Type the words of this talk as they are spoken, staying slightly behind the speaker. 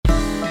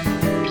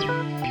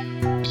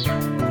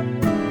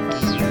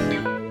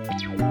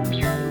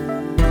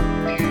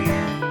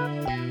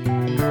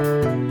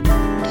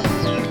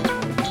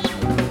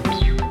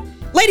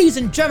Ladies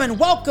and gentlemen,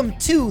 welcome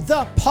to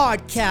the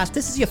podcast.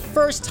 This is your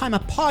first time a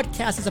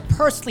podcast is a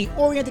personally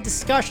oriented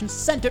discussion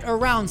centered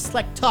around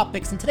select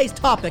topics. And today's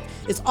topic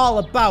is all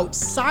about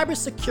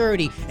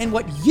cybersecurity and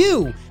what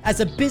you,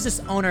 as a business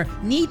owner,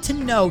 need to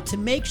know to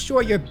make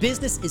sure your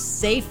business is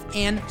safe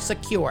and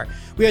secure.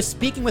 We are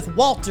speaking with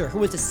Walter,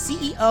 who is the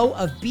CEO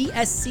of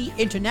BSC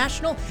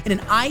International and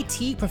an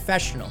IT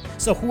professional.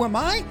 So who am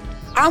I?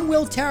 I'm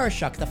Will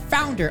Tarashuk, the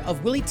founder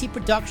of Willie T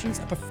Productions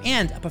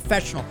and a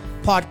professional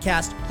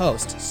podcast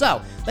host.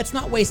 So let's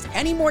not waste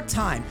any more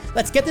time.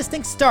 Let's get this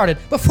thing started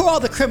before all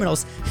the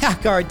criminals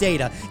hack our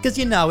data, because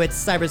you know it's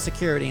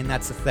cybersecurity and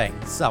that's the thing.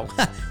 So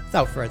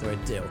without further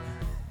ado,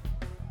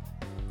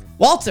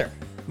 Walter,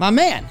 my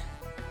man,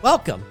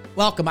 welcome.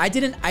 I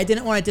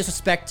didn't want to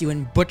disrespect you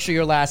and butcher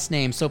your last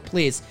name, so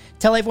please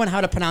tell everyone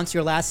how to pronounce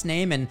your last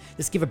name and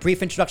just give a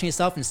brief introduction to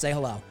yourself and say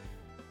hello.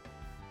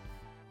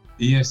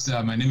 Yes,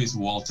 my name is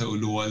Walter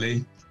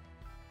Olúwo.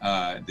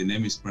 The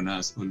name is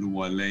pronounced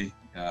Olúwo.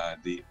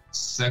 The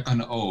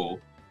second O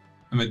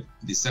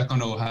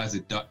has a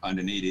dot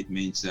underneath it,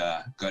 means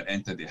God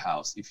entered the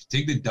house. If you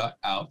take the dot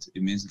out,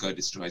 it means God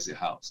destroys the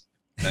house.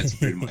 That's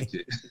pretty much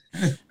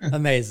it.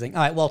 Amazing.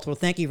 All right, Walter, well,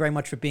 thank you very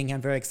much for being here.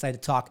 I'm very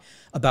excited to talk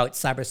about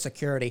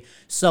cybersecurity.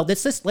 So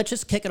let's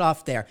just kick it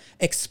off there.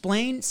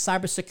 Explain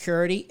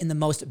cybersecurity in the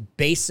most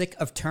basic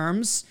of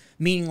terms,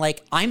 meaning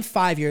like I'm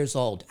 5 years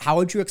old. How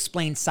would you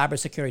explain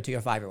cybersecurity to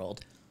your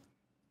 5-year-old?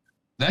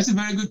 That's a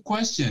very good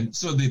question.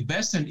 So the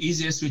best and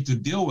easiest way to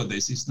deal with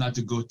this is not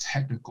to go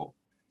technical.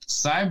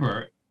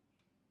 Cyber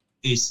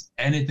is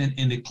anything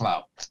in the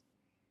cloud.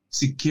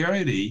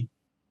 Security,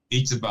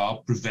 it's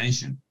about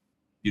prevention.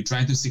 You're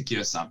trying to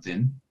secure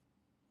something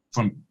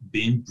from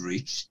being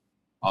breached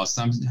or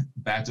something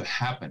bad to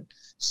happen.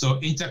 So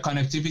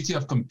interconnectivity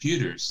of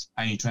computers,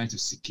 and you're trying to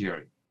secure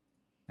it.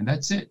 And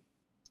that's it.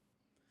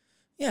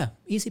 Yeah,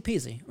 easy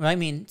peasy. I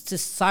mean, it's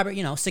just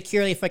cyber,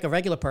 security, if like a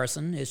regular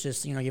person is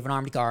just, you have an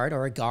armed guard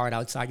or a guard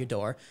outside your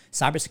door.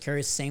 Cybersecurity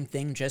is the same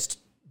thing, just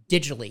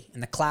digitally.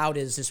 And the cloud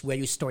is just where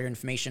you store your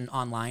information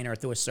online or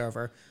through a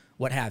server,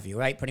 what have you,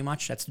 right? Pretty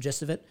much, that's the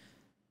gist of it.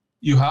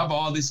 You have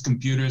all these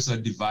computers or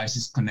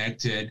devices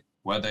connected,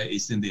 whether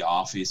it's in the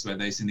office,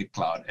 whether it's in the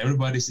cloud.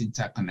 Everybody's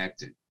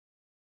interconnected,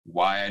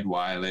 wired,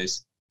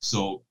 wireless.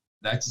 So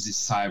that is the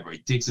cyber.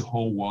 It takes the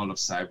whole world of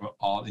cyber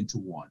all into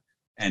one.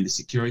 And the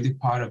security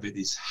part of it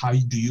is how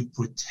do you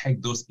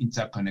protect those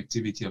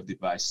interconnectivity of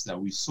devices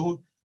that we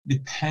so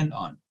depend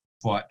on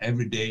for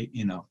everyday,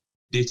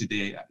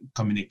 day-to-day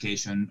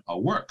communication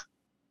or work.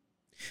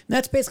 And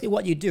that's basically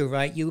what you do,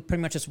 right? You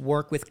pretty much just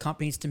work with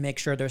companies to make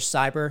sure their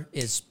cyber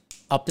is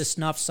up to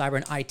snuff, cyber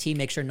and IT,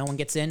 make sure no one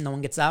gets in, no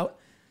one gets out?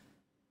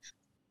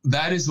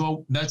 That's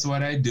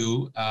what I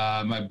do.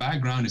 My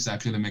background is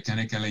actually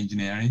mechanical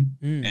engineering,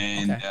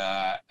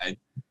 I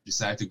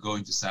decided to go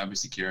into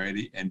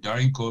cybersecurity. And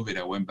during COVID,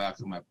 I went back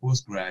to my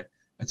postgrad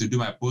to do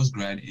my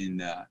postgrad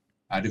in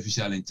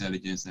artificial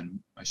intelligence and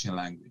machine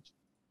language.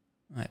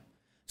 All right.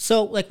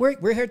 So, like,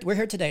 we're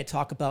here today to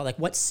talk about like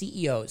what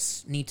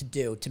CEOs need to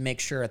do to make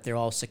sure that they're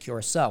all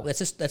secure. So,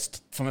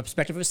 that's from a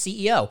perspective of a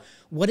CEO.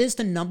 What is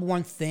the number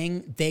one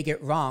thing they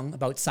get wrong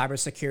about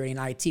cybersecurity and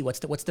IT?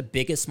 What's the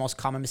biggest, most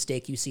common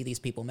mistake you see these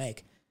people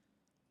make?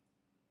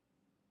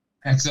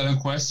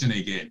 Excellent question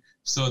again.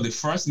 So the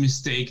first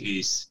mistake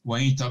is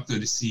when you talk to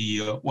the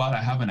CEO. Well,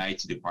 I have an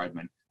IT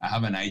department. I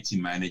have an IT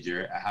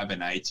manager. I have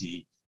an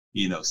IT,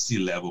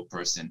 C-level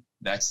person.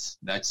 That's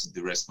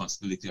the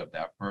responsibility of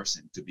that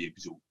person to be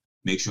able to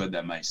make sure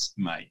that my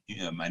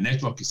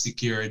network is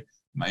secured,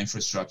 my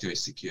infrastructure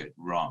is secured.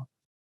 Wrong.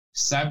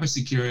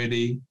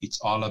 Cybersecurity, it's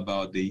all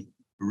about the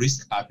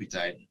risk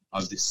appetite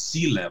of the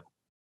C-level,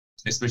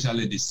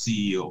 especially the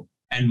CEO,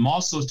 and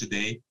more so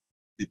today,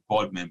 the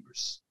board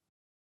members.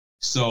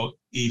 So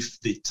if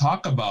they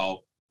talk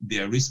about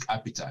their risk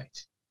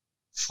appetite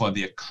for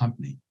their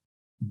company,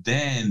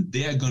 then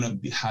they're going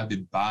to have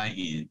the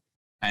buy-in.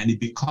 And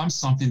it becomes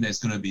something that's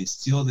going to be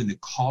instilled in the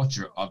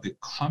culture of the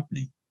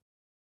company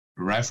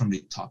right from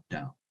the top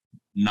down,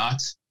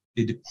 not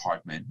the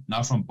department,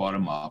 not from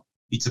bottom up.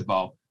 It's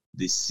about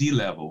the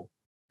C-level,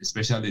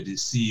 especially the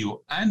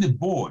CEO and the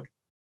board,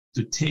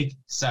 to take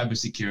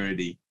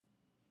cybersecurity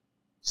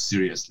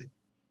seriously.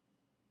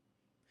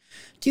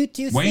 Do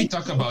you when you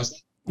talk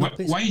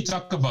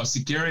about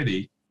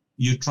security,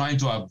 you're trying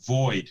to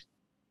avoid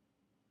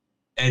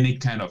any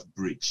kind of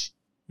breach.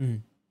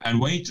 Mm. And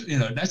when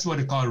that's what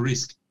they call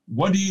risk.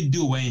 What do you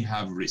do when you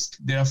have risk?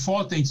 There are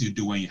 4 things you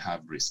do when you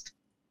have risk.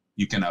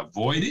 You can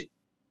avoid it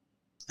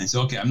and say,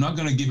 okay, I'm not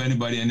going to give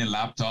anybody any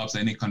laptops,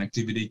 any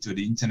connectivity to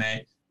the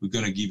internet. We're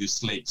going to give you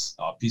slates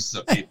or pieces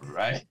of paper,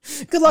 right?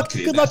 Good luck.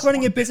 Okay, good luck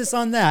running your business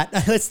on that.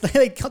 Let's talk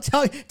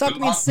to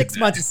me in 6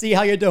 months to see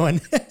how you're doing.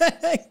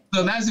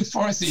 So that's the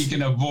first thing. You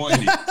can avoid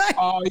it,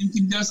 or you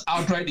can just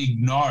outright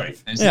ignore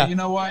it and say, You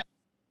know what?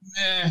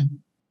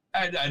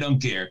 I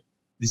don't care.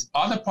 This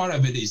other part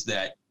of it is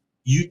that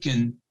you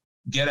can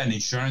get an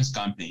insurance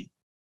company,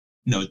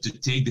 to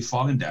take the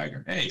falling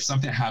dagger. Hey, if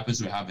something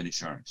happens, we have an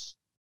insurance.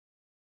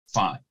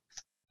 Fine.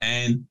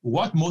 And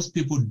what most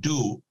people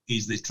do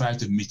is they try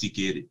to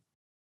mitigate it.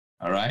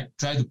 All right.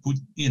 Try to put,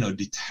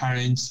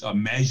 deterrents or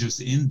measures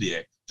in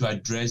there to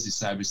address the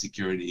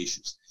cybersecurity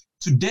issues.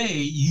 Today,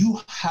 you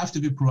have to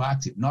be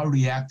proactive, not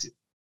reactive.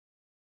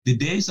 The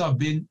days of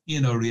being,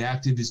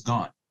 reactive is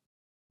gone.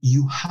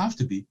 You have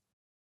to be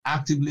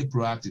actively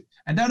proactive.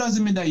 And that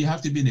doesn't mean that you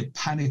have to be in a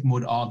panic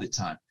mode all the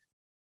time.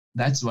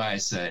 That's why I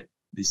said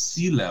the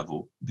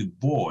C-level, the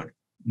board,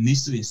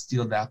 needs to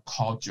instill that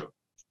culture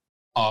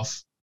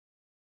of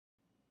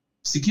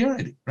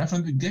security right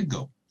from the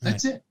get-go.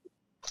 That's it.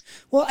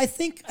 Well, I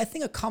think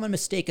a common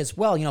mistake as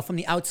well, from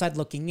the outside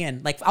looking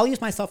in, like I'll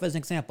use myself as an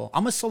example.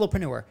 I'm a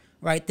solopreneur,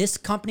 right? This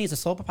company is a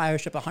sole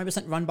proprietorship,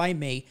 100% run by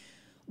me.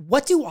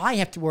 What do I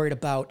have to worry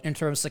about in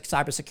terms of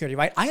cybersecurity,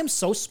 right? I am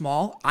so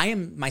small. I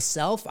am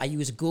myself. I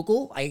use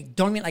Google. I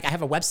don't mean I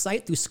have a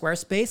website through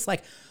Squarespace.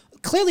 Like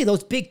clearly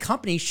those big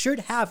companies should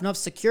have enough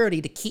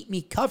security to keep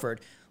me covered.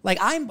 Like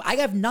I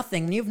have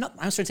nothing. When you have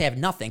I'm not sure to say I have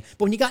nothing,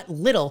 but when you got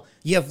little,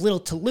 you have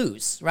little to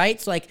lose, right?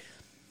 So like,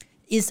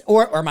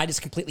 or am I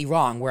just completely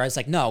wrong? Whereas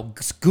like, no,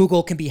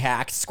 Google can be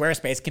hacked,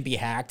 Squarespace can be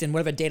hacked, and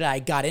whatever data I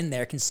got in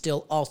there can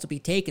still also be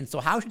taken. So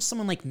how should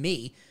someone like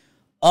me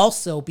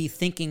also be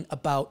thinking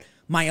about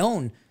my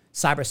own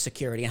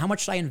cybersecurity, and how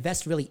much should I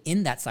invest really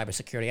in that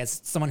cybersecurity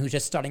as someone who's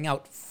just starting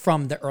out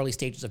from the early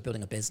stages of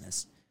building a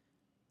business?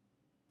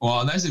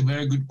 Well, that's a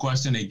very good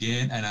question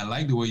again, and I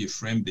like the way you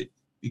framed it,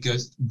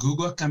 because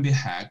Google can be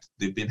hacked,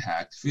 they've been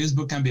hacked.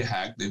 Facebook can be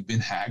hacked, they've been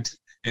hacked.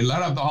 A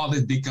lot of all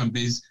the big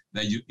companies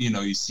that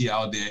you see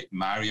out there,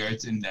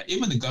 Marriott, and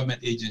even the government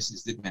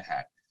agencies, they've been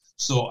hacked.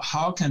 So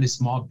how can a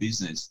small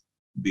business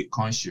be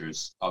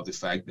conscious of the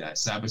fact that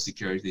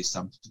cybersecurity is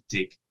something to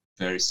take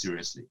very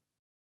seriously?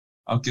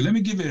 Okay, let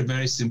me give you a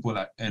very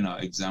simple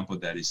example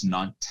that is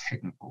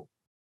non-technical.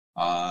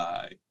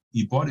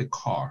 You bought a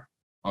car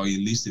or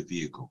you leased a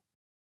vehicle.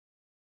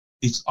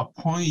 It's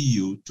upon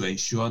you to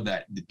ensure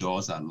that the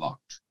doors are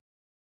locked.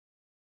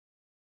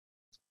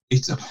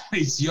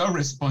 It's your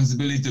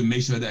responsibility to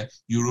make sure that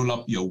you roll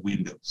up your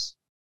windows.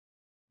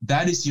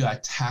 That is your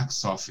attack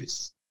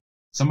surface.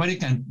 Somebody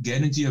can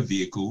get into your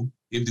vehicle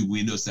if the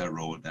windows are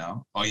rolled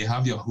down, or you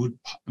have your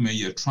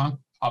your trunk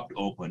popped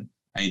open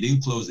and you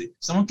didn't close it.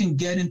 Someone can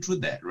get in through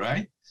that,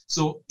 right?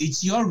 So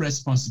it's your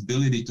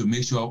responsibility to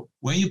make sure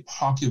when you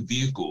park your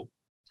vehicle,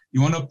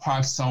 you want to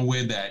park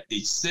somewhere that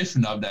it's safe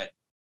enough that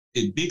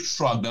a big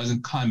truck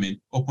doesn't come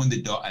in, open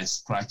the door and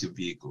scratch your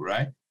vehicle,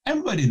 right?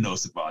 Everybody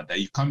knows about that.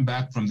 You come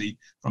back from the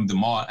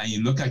mall and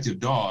you look at your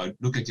door,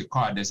 look at your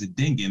car, there's a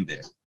ding in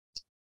there.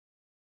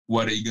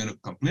 What are you going to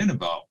complain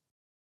about?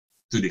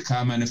 To the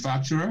car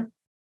manufacturer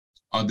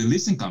or the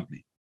leasing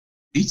company?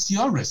 It's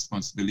your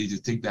responsibility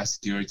to take that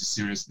security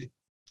seriously.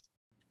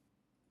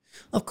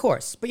 Of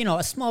course, but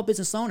a small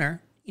business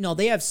owner,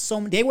 they have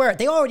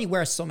they already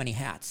wear so many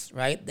hats,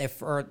 right?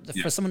 For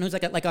someone who's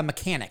like a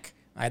mechanic,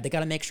 right? They got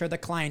to make sure their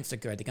clients are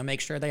good. They got to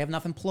make sure they have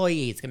enough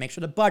employees. They got to make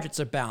sure the budgets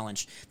are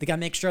balanced. They got to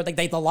make sure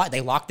they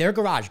lock their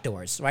garage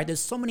doors, right?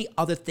 There's so many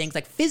other things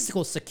like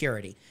physical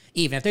security.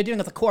 Even if they're doing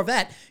it with a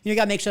Corvette, you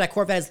got to make sure that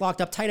Corvette is locked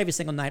up tight every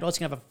single night, or else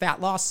you're going to have a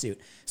fat lawsuit.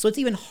 So it's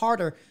even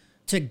harder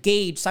to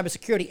gauge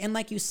cybersecurity. And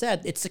like you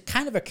said, it's a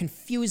kind of a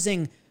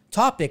confusing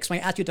topic. So when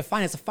I asked you to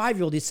define it as a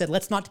 5-year-old, you said,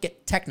 let's not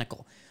get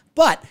technical.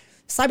 But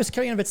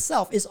cybersecurity in of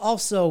itself is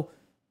also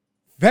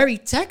very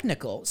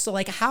technical. So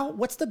like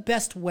what's the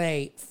best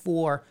way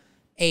for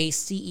a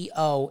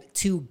CEO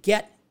to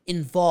get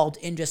involved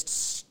and just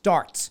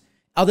start,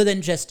 other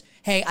than just,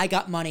 hey, I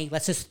got money,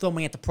 let's just throw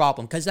money at the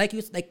problem? Because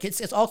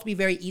it's also be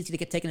very easy to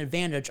get taken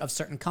advantage of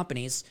certain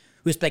companies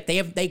who's like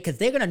because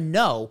they're gonna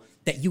know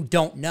that you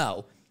don't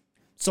know.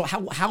 So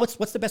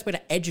what's the best way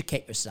to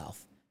educate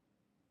yourself?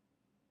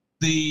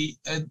 The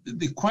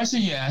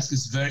question you ask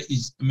is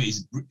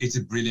it's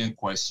a brilliant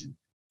question.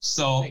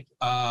 So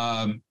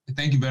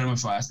thank you very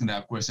much for asking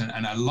that question.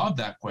 And I love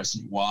that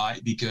question. Why?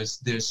 Because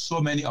there's so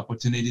many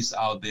opportunities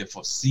out there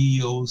for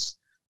CEOs,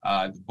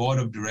 the board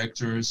of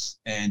directors,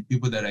 and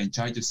people that are in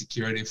charge of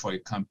security for a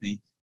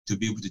company to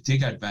be able to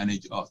take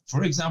advantage of.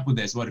 For example,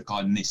 there's what they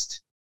call NIST,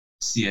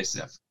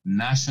 CSF,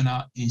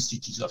 National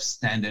Institute of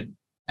Standard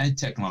and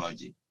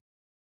Technology.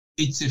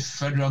 It's a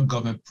federal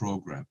government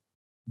program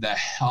that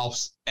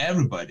helps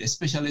everybody,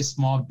 especially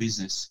small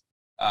businesses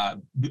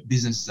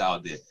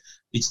out there.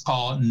 It's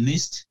called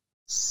NIST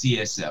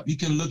CSF. You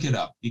can look it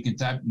up. You can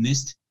type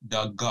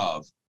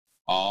nist.gov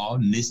or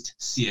NIST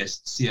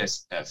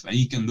CSF, and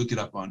you can look it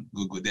up on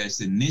Google.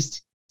 There's a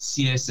NIST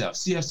CSF.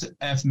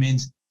 CSF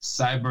means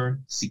Cyber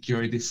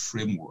Security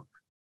Framework.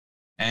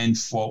 And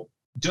for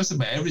just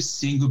about every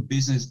single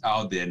business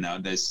out there now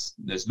that's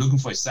looking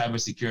for a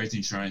cybersecurity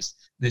insurance,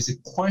 there's a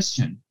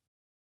question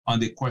on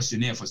the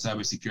questionnaire for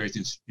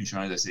cybersecurity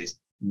insurance that says,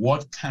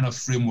 what kind of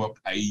framework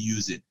are you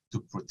using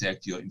to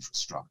protect your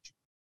infrastructure?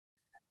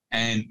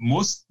 And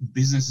most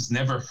businesses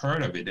never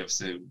heard of it. They've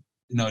said,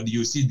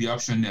 you see the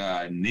option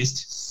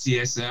NIST,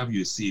 CSF,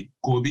 you see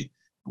COVID.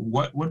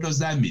 What does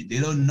that mean? They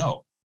don't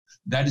know.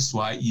 That is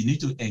why you need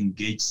to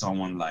engage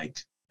someone like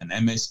an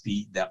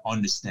MSP that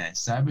understands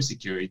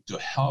cybersecurity to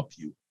help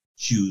you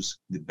choose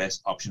the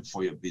best option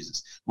for your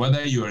business.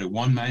 Whether you're a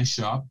one-man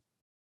shop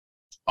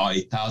or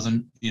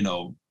 1,000,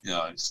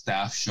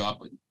 staff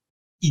shop,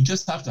 you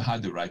just have to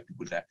have the right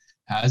people that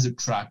has a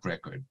track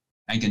record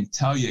and can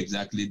tell you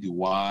exactly the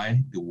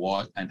why, the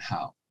what, and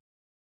how.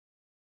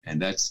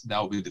 And that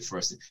will be the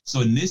first thing. So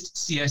NIST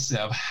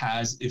CSF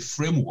has a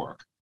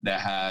framework that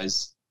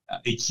has,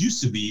 it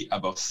used to be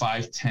about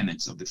 5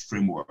 tenets of the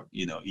framework.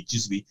 It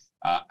used to be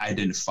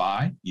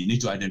identify. You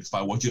need to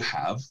identify what you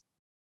have.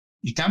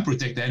 You can't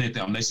protect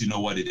anything unless you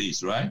know what it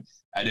is, right?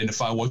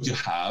 Identify what you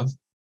have.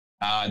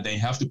 Then you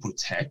have to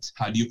protect.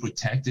 How do you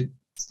protect it?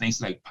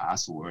 Things like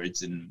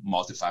passwords and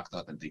multi-factor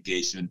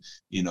authentication,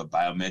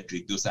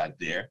 biometric, those are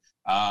there.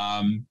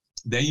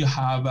 Then you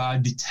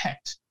have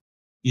detect.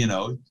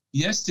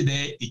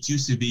 Yesterday it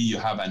used to be you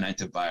have an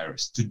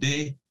antivirus.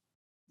 Today,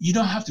 you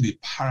don't have to be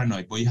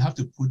paranoid, but you have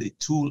to put a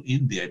tool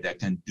in there that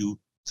can do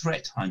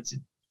threat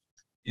hunting.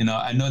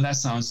 I know that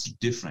sounds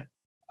different.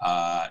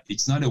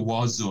 It's not a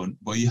war zone,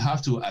 but you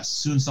have to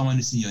assume someone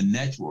is in your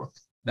network.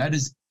 That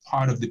is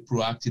part of the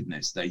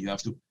proactiveness that you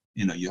have to,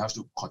 you have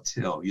to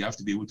curtail. You have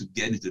to be able to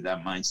get into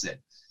that mindset.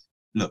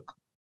 Look,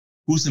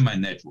 who's in my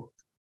network?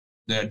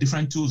 There are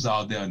different tools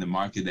out there on the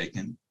market that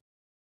can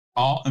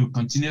all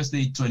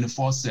continuously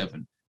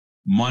 24/7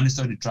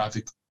 monitor the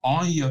traffic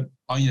on your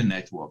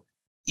network,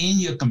 in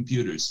your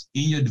computers,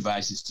 in your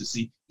devices, to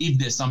see if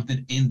there's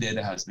something in there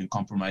that has been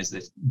compromised,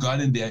 that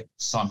got in there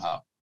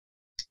somehow.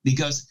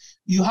 Because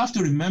you have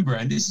to remember,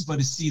 and this is for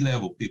the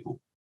C-level people,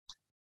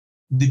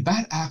 the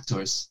bad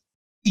actors,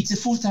 it's a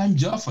full-time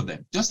job for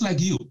them, just like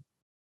you.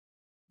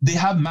 They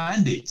have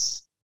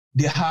mandates,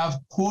 they have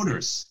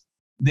quotas,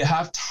 they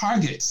have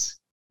targets,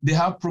 they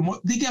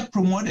get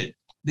promoted,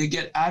 they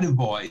get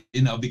attaboy,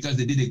 because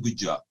they did a good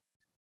job.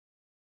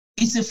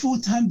 It's a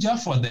full-time job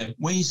for them.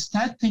 When you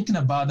start thinking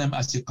about them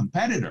as your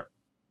competitor,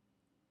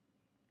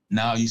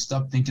 now you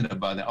stop thinking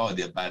about them, oh,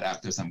 they're bad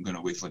actors, I'm going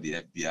to wait for the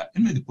FBI.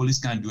 The police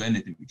can't do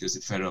anything because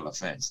it's a federal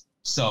offense.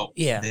 So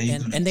yeah,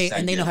 and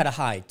they know how to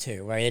hide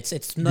too, right?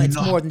 It's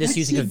more than just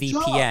using a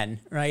VPN,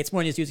 right? It's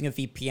more than just using a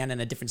VPN and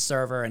a different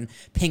server and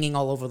pinging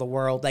all over the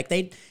world. Like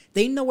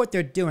they know what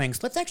they're doing.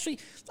 So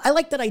I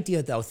like that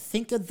idea though.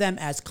 Think of them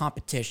as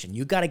competition.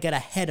 You got to get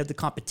ahead of the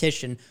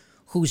competition,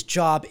 whose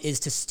job is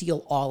to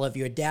steal all of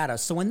your data.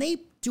 So when they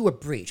do a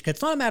breach, because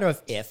it's not a matter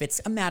of if, it's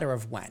a matter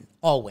of when,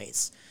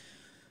 always.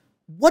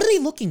 What are they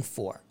looking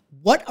for?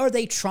 What are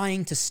they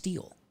trying to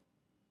steal?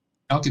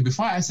 Okay,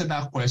 before I answer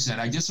that question,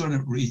 I just want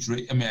to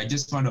reiterate. Go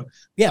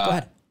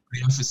ahead.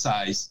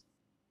 Reemphasize,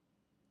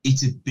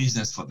 it's a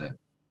business for them.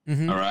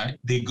 Mm-hmm. All right,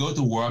 they go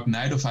to work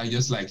 9 to 5,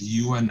 just like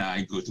you and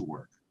I go to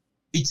work.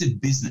 It's a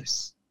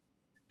business.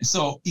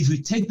 So if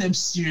we take them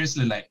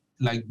seriously, like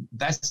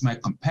that's my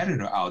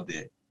competitor out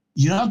there,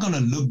 you're not going to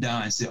look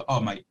down and say,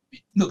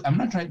 look, I'm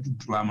not trying to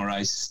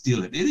glamorize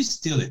stealing. It is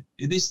stealing.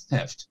 It is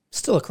theft.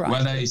 Still a crime.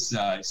 Whether it's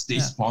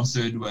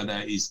state-sponsored,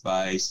 whether it's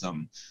by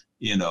some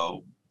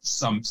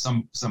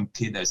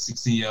kid that's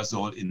 16 years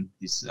old in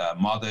his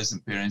mother's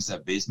and parents'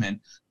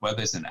 basement,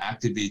 whether it's an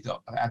activist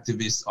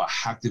or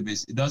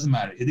hacktivist, it doesn't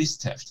matter. It is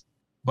theft.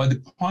 But the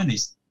point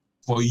is,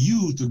 for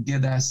you to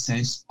get that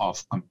sense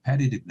of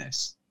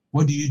competitiveness,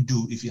 what do you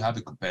do if you have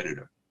a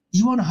competitor?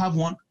 You want to have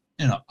one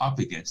up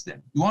against them.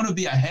 You want to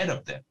be ahead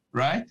of them,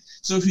 right?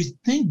 So if you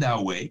think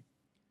that way,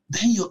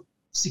 then your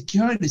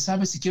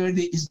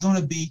cybersecurity is going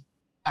to be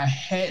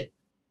ahead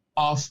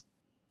of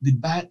the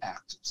bad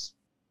actors.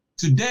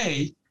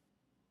 Today,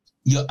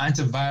 your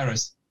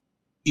antivirus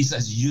is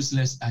as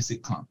useless as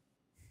it comes.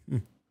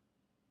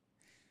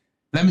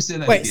 Let me say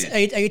that again.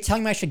 Wait, are you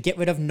telling me I should get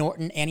rid of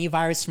Norton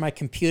antivirus for my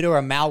computer,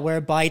 or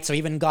Malwarebytes, or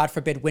even, God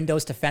forbid,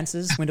 Windows Defense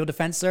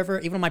Server,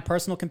 even on my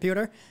personal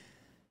computer?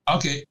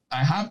 Okay,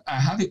 I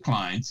have a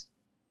client,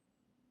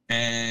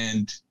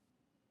 and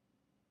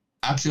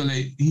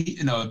actually,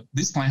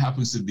 this client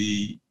happens to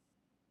be,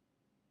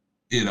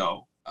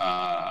 a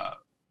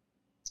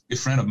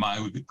friend of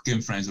mine. We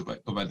became friends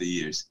over the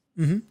years.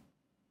 Mm-hmm.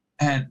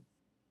 And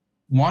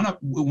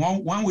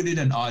when we did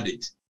an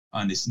audit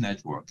on this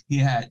network, he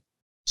had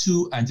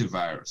 2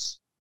 antivirus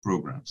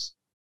programs.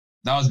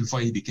 That was before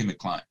he became a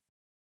client.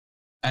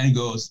 And he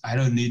goes, I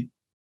don't need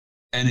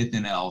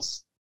anything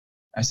else.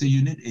 I said,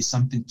 you need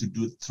something to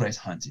do threat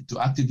hunting, to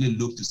actively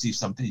look to see if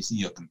something is in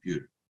your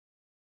computer.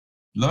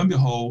 Lo and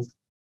behold,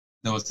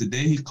 there was the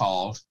day he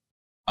called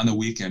on the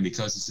weekend,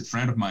 because it's a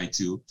friend of mine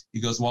too. He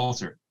goes,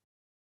 Walter,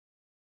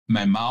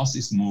 my mouse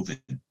is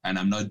moving and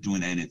I'm not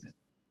doing anything.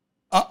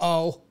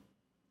 Uh-oh.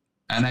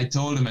 And I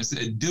told him, I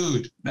said,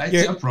 dude, that's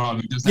your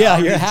problem.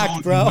 You're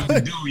hacked, bro. What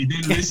to do. He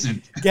didn't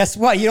listen. Guess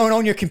what? You don't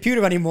own your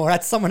computer anymore.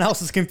 That's someone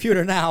else's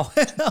computer now.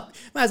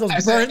 Might as well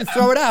burn it and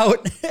throw it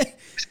out.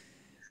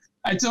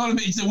 I told him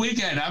it's a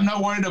weekend. I'm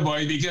not worried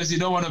about it, because you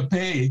don't want to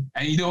pay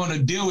and you don't want to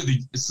deal with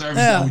the service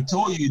that we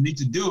told you need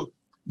to do,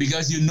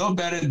 because you know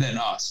better than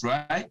us,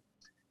 right?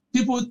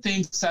 People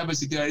think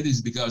cybersecurity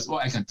is because,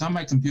 I can turn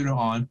my computer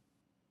on,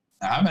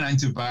 I have an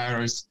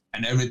antivirus,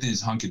 and everything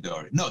is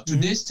hunky-dory. No,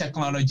 today's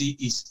technology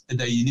is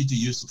that you need to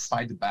use to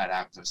fight the bad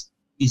actors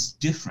is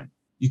different.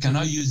 You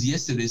cannot use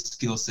yesterday's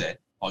skill set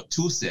or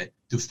tool set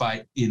to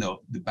fight, the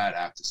bad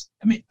actors.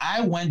 I mean, I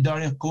went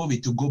during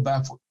COVID to go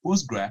back for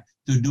postgrad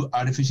to do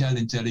artificial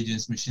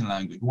intelligence, machine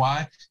language.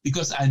 Why?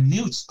 Because I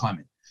knew it's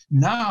coming.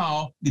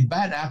 Now, the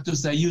bad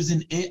actors are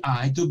using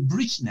AI to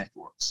breach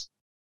networks.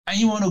 And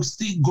you want to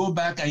still go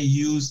back and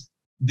use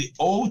the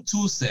old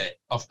tool set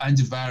of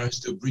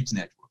antivirus to breach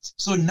networks.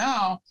 So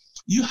now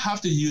you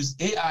have to use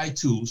AI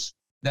tools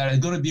that are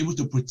going to be able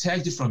to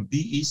protect you from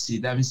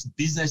BEC, that means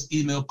business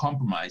email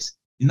compromise.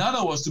 In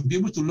other words, to be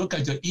able to look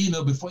at your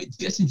email before it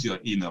gets into your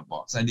email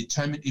box and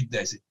determine if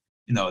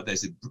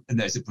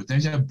there's a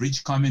potential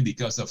breach coming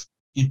because of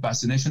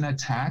impersonation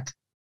attack,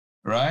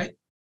 right?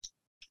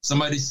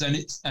 Somebody send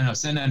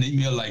an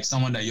email like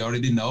someone that you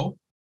already know,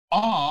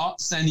 or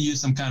sending you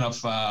some kind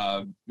of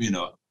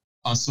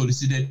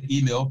unsolicited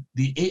email.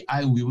 The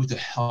AI will be able to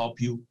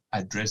help you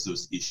address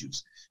those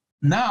issues.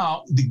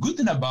 Now, the good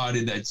thing about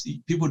it that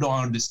people don't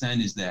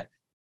understand is that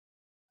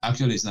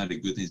actually it's not a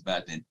good thing, it's a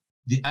bad thing.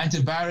 The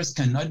antivirus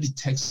cannot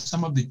detect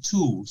some of the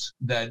tools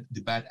that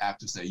the bad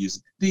actors are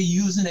using. They're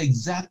using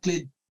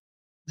exactly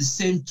the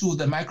same tool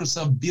that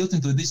Microsoft built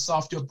into these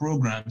software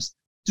programs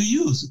to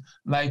use,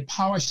 like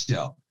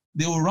PowerShell.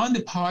 They will run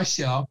the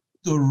PowerShell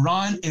to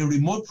run a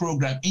remote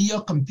program in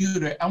your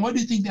computer. And what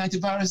do you think the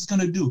antivirus is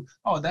going to do?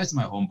 Oh, that's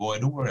my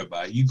homeboy. Don't worry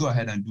about it. You go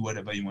ahead and do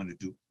whatever you want to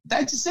do.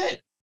 That's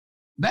it.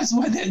 That's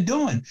what they're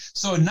doing.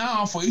 So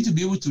now for you to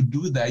be able to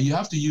do that, you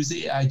have to use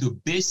AI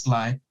to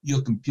baseline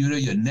your computer,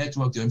 your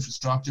network, your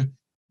infrastructure.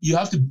 You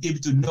have to be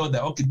able to know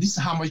that, okay, this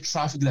is how much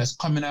traffic that's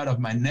coming out of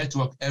my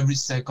network every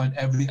second,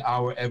 every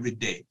hour, every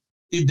day.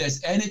 If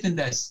there's anything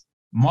that's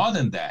more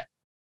than that,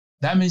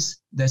 that means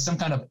there's some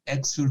kind of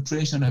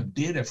exfiltration of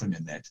data from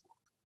your network.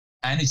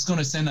 And it's going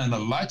to send an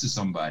alert to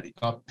somebody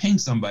or ping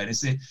somebody and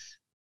say,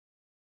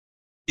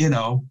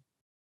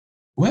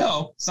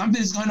 well,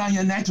 something's going on in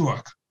your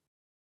network.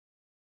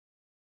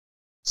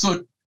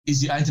 So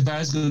is your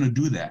antivirus going to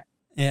do that?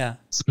 Yeah.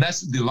 So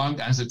that's the long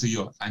answer to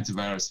your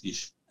antivirus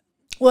issue.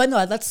 Well,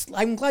 no,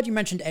 I'm glad you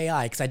mentioned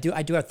AI, because I do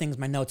have things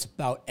in my notes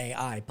about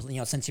AI.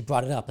 But since you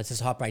brought it up, let's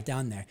just hop right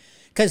down there.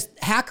 Because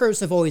hackers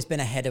have always been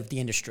ahead of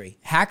the industry.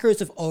 Hackers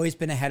have always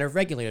been ahead of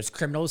regulators.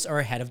 Criminals are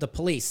ahead of the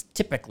police,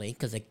 typically,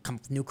 because they come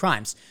with new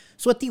crimes.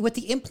 So with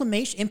the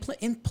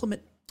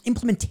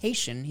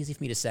implementation, easy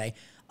for me to say,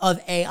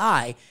 of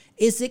AI,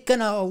 is it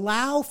going to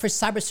allow for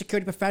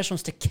cybersecurity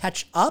professionals to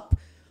catch up?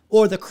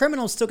 Or the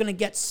criminals still going to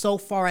get so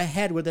far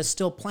ahead where they're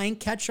still playing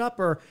catch up?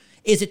 Or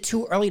is it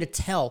too early to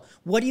tell?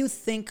 What do you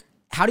think?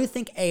 How do you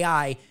think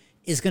AI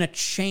is going to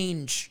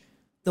change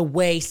the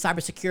way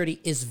cybersecurity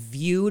is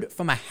viewed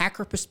from a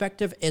hacker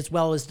perspective as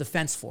well as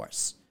defense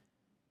force?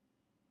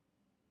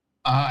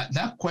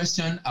 That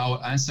question,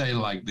 I'll answer it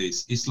like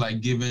this. It's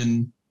like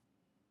giving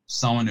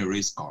someone a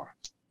race car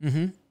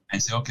and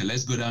say, okay,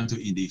 let's go down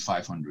to Indy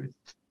 500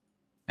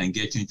 and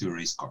get you into a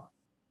race car.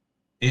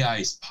 AI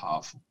is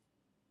powerful.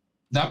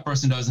 That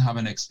person doesn't have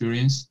an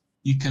experience.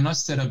 You cannot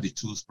set up the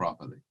tools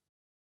properly.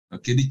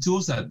 Okay, the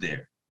tools are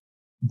there,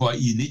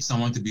 but you need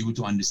someone to be able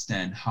to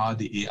understand how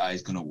the AI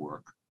is going to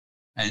work.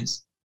 And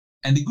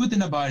the good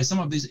thing about it, some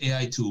of these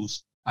AI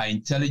tools are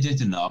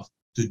intelligent enough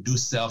to do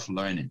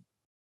self-learning.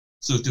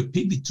 So to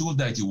pick the tool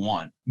that you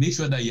want, make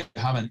sure that you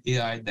have an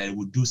AI that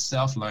will do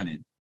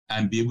self-learning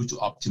and be able to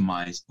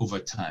optimize over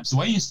time. So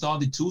when you install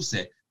the tool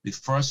set, the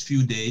first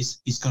few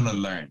days, it's going to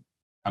learn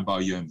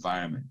about your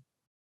environment,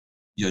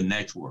 your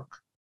network,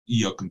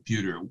 your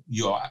computer,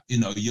 your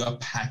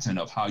pattern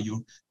of how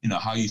you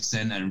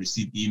send and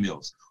receive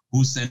emails,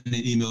 who's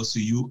sending emails to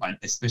you, and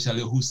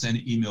especially who's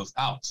sending emails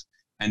out.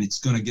 And it's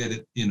going to get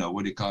it, a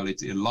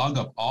log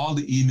of all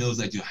the emails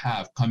that you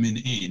have coming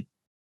in,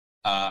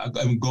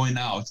 going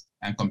out,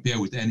 and compare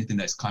with anything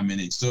that's coming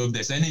in. So if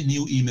there's any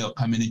new email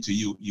coming into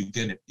you, you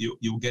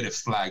get a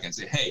flag and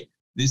say, hey,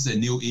 this is a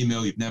new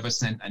email. You've never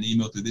sent an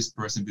email to this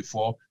person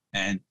before,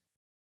 and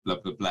blah,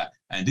 blah, blah.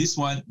 And this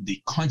one,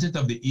 the content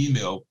of the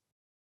email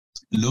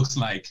looks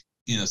like,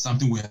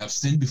 something we have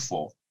seen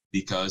before,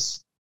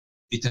 because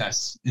it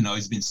has,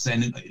 it's been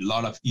sending a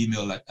lot of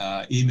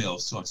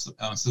emails,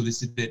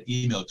 unsolicited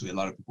email to a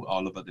lot of people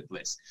all over the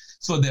place.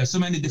 So there are so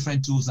many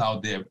different tools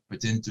out there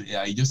pertaining to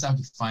AI. You just have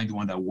to find the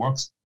one that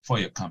works for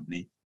your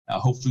company.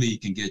 Hopefully you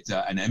can get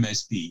an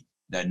MSP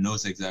that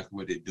knows exactly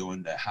what they're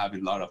doing, that have a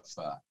lot of,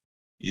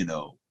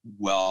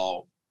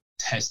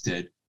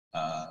 well-tested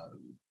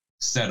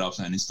setups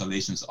and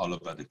installations all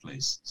over the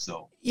place.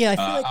 So yeah,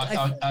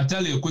 I'll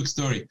tell you a quick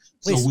story.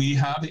 Please. So we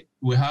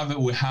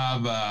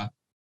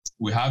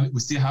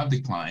still have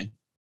the client,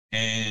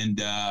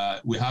 and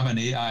we have an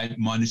AI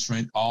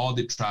monitoring all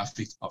the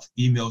traffic of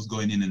emails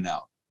going in and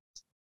out.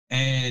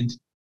 And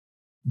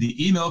the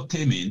email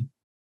came in,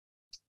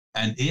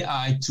 and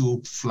AI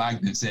tool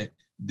flagged and said,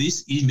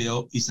 this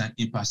email is an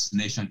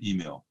impersonation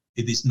email.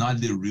 It is not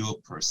the real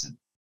person.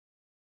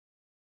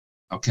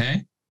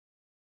 Okay?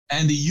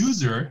 And the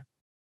user,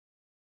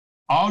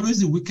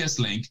 always the weakest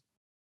link,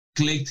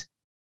 clicked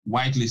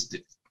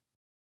whitelisted.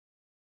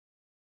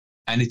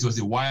 And it was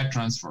a wire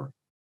transfer,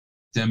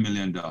 $10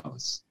 million.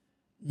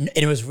 And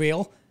it was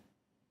real?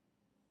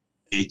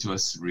 It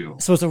was real.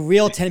 So it's a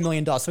real $10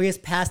 million. So he has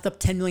passed up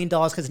 $10 million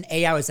because an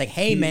AI was like,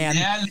 hey, man,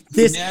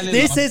 this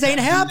ain't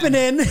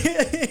happening.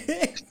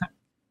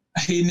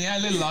 He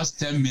nearly lost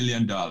 $10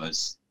 million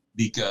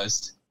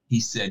because he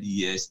said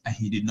yes and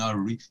he did not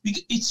read.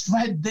 It's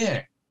right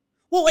there.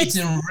 Well, it's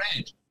in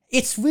red.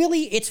 It's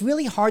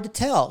really hard to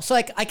tell. So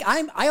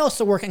I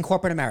also work in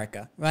corporate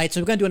America, right? So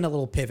we're going to do a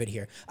little pivot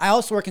here. I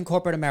also work in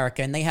corporate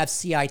America, and they have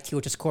CIT,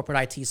 which is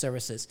corporate IT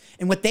services.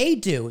 And what they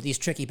do, these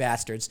tricky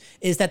bastards,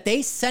 is that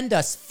they send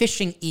us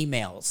phishing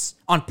emails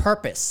on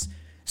purpose.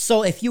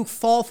 So if you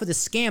fall for the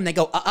scam, they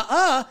go,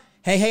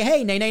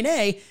 hey,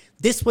 nay.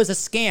 This was a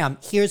scam.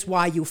 Here's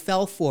why you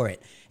fell for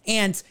it.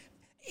 And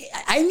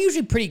I'm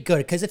usually pretty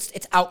good because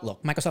it's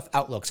Outlook, Microsoft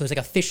Outlook. So it's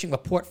like a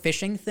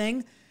phishing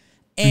thing.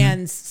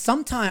 And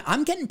sometimes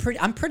I'm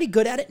pretty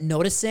good at it,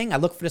 noticing. I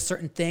look for the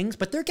certain things,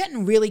 but they're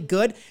getting really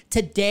good.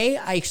 Today,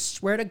 I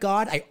swear to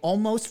God, I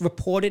almost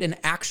reported an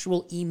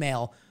actual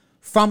email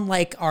from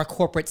like our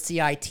corporate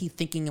CIT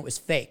thinking it was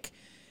fake.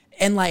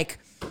 And like,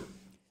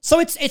 so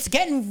it's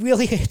getting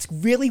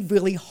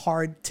really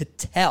hard to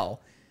tell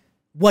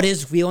what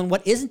is real and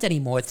what isn't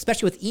anymore,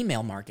 especially with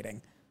email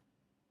marketing.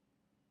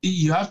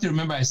 You have to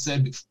remember, I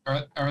said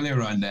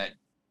earlier on that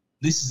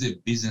this is a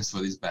business for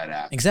these bad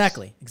actors.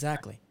 Exactly.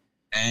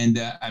 And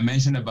I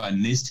mentioned about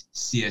NIST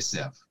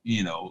CSF,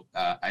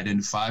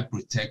 identify,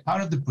 protect.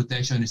 Part of the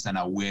protection is an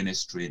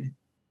awareness training,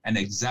 and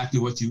exactly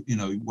what you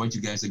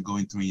guys are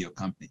going through in your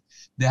company.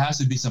 There has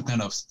to be some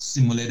kind of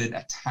simulated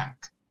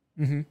attack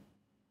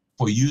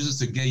for users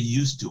to get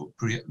used to.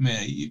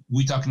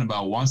 We're talking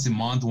about once a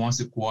month, once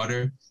a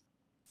quarter.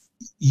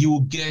 You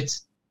will get,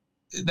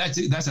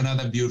 that's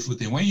another beautiful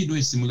thing. When you do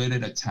a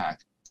simulated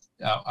attack,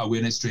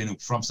 awareness training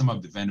from some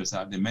of the vendors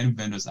out there, many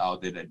vendors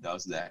out there that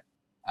does that,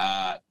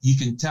 you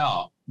can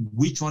tell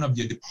which one of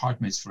your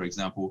departments, for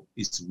example,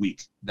 is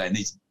weak, that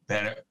needs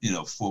better,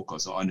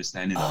 focus or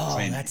understanding or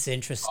training. That's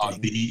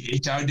interesting.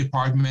 The HR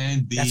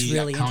department, that's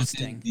really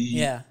accounting,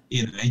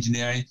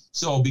 engineering.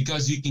 So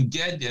because you can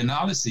get the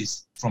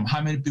analysis from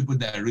how many people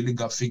that really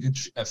got finger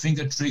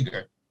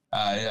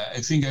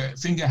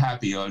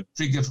happy or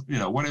trigger,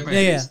 whatever it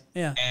is.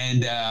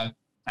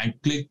 And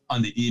click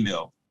on the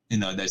email,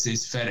 that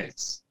says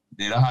FedEx.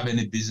 They don't have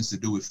any business to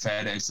do with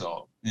FedEx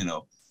or,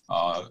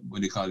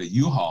 what they call it,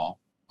 U-Haul,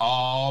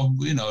 or,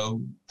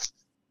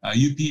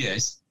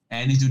 UPS,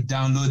 and need to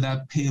download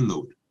that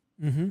payload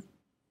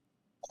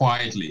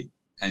quietly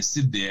and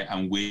sit there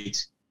and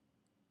wait,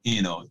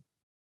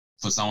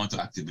 for someone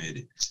to activate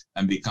it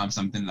and become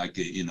something like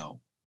a,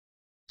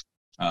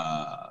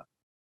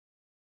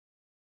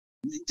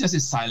 just a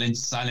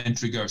silent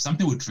trigger.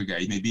 Something will trigger.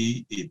 It may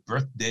be a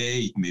birthday.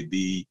 It may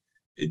be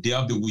a day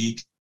of the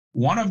week.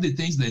 One of the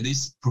things that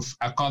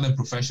I call them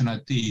professional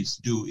thieves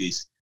do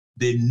is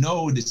they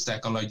know the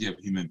psychology of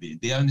human beings.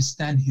 They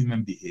understand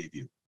human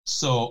behavior.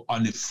 So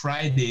on a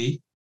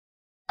Friday,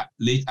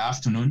 late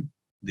afternoon,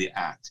 they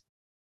act.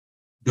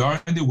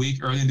 During the week,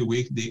 early in the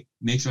week, they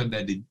make sure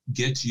that they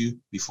get you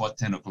before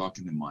 10 o'clock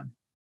in the morning.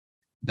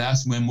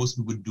 That's when most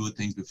people do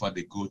things before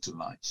they go to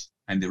lunch.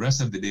 And the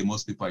rest of the day,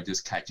 most people are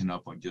just catching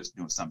up on just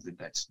doing something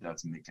that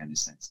doesn't make any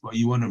sense. But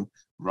you want to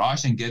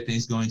rush and get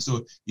things going.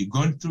 So you're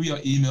going through your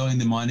email in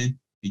the morning,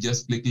 you're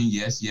just clicking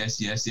yes.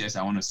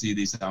 I want to see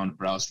this. I want to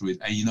browse through it.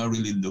 And you're not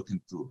really looking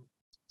through.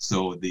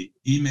 So the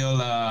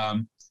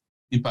email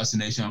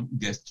impersonation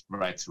gets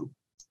right through.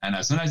 And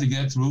as soon as you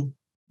get through,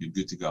 you're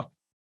good to go.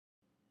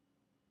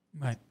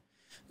 Right.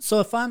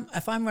 So if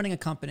I'm running a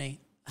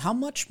company, how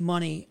much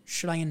money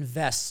should I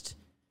invest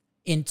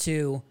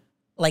into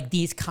like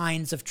these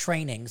kinds of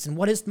trainings? And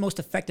what is the most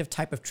effective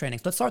type of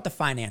trainings? Let's start with the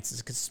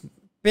finances, because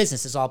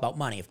business is all about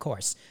money, of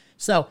course.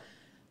 So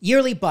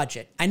yearly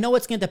budget. I know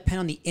it's going to depend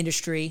on the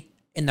industry,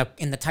 in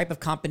the type of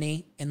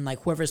company, and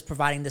like whoever's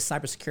providing this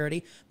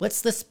cybersecurity.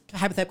 Let's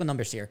hypothetical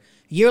numbers here.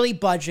 Yearly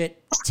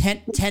budget,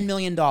 $10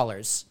 million.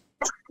 $10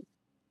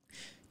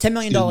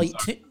 million,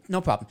 no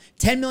problem.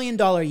 $10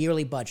 million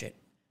yearly budget.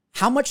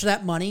 How much of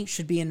that money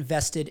should be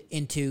invested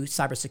into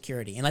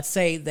cybersecurity? And let's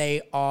say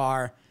they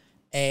are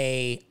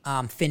a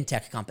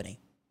fintech company,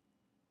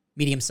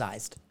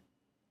 medium-sized.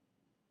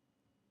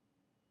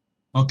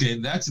 Okay,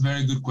 that's a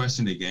very good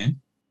question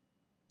again.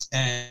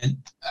 And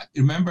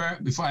remember,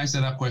 before I answer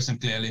that question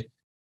clearly,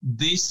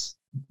 these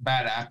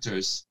bad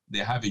actors, they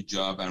have a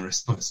job and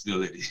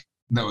responsibility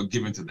that were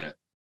given to them.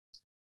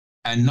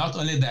 And not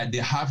only that, they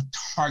have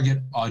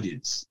target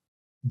audience.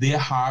 They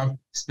have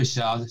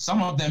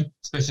some of them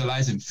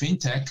specialize in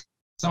fintech,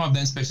 some of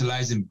them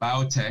specialize in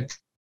biotech,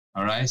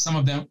 all right? Some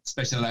of them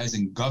specialize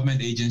in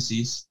government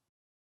agencies.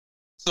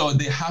 So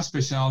they have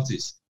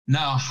specialties.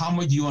 Now, how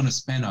much do you want to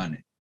spend on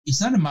it?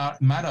 It's not a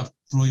matter of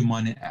throwing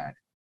money at it.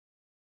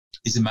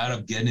 It's a matter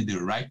of getting the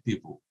right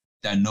people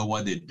that know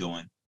what they're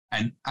doing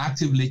and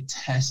actively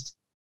test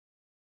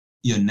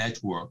your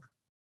network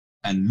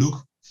and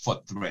look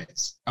for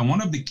threats. And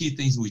one of the key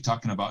things we're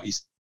talking about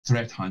is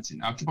threat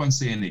hunting. I'll keep on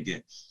saying it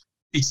again.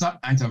 It's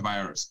not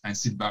antivirus and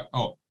sit back,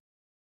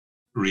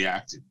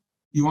 reactive.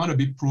 You want to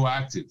be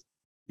proactive.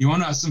 You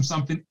want to assume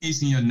something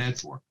is in your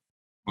network,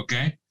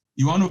 okay?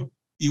 You want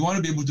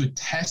to be able to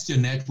test your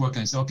network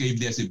and say, okay, if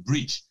there's a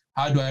breach,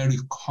 how do I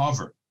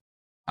recover?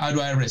 How do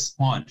I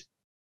respond?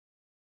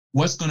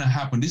 What's going to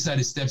happen? These are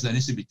the steps that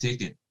need to be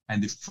taken.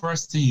 And the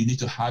first thing you need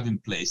to have in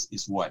place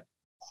is what?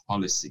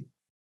 Policy.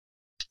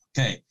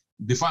 Okay,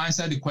 before I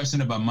answer the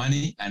question about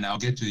money, and I'll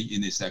get to it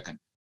in a second,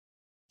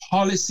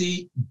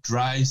 policy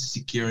drives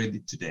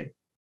security today.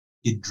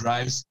 It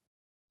drives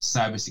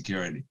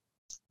cybersecurity.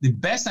 The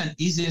best and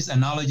easiest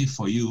analogy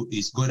for you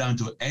is go down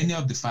to any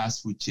of the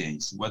fast food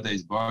chains, whether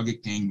it's Burger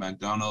King,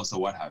 McDonald's, or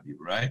what have you,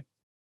 right?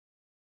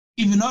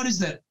 If you notice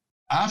that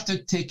after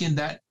taking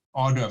that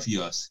order of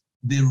yours,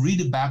 they read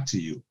it back to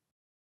you,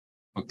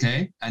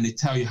 okay? And they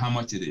tell you how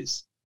much it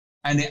is.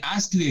 And they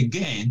ask you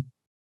again,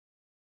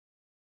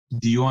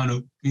 do you want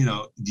to,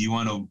 what do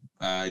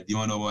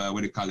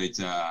you call it,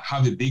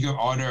 have a bigger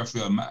order of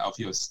your what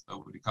do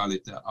you call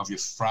it, of your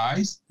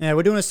fries? Yeah,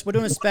 we're doing a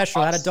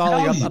special at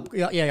 $1.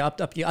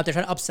 Up, they're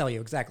trying to upsell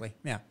you, exactly.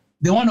 Yeah.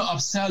 They want to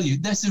upsell you.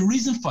 There's a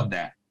reason for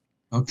that,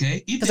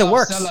 okay? If they it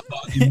works. Upsell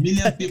about 1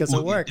 million people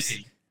it works. a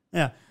day,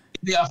 yeah.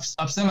 If they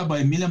upsell about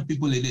 1 million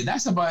people a day,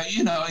 that's about,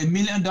 $1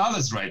 million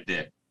right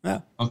there. Yeah.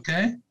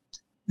 Okay?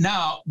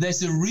 Now,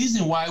 there's a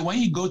reason why when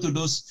you go to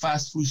those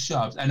fast food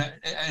shops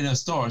and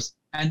stores,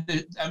 and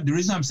the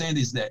reason I'm saying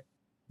is that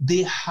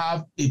they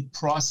have a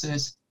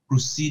process,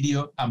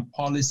 procedure, and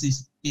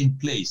policies in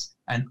place.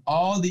 And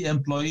all the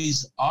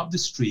employees of the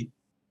street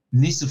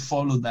need to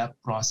follow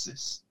that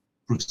process,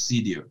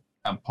 procedure,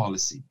 and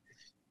policy.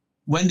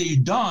 When they're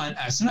done,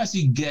 as soon as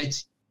you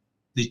get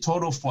the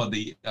total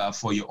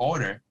for your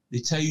order, they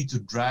tell you to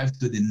drive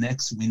to the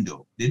next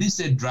window. They didn't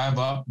say drive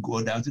up,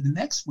 go down to the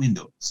next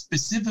window,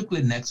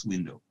 specifically next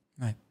window.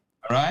 Right.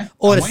 All right?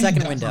 Or the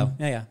second window.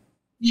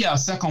 Yeah,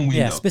 second window.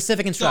 Yeah,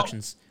 specific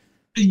instructions.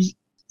 So,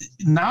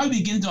 now you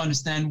begin to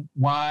understand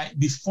why,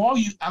 before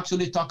you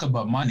actually talk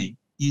about money,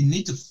 you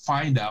need to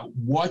find out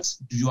what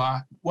do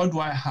I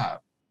have.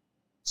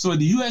 So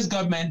the U.S.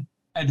 government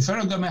and the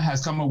federal government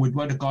has come up with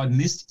what they call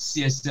NIST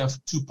CSF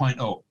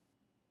 2.0.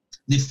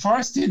 The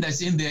first thing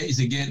that's in there is,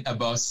 again,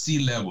 about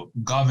C-level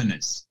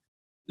governance.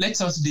 Let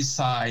us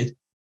decide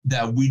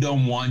that we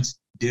don't want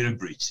data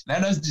breach.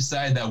 Let us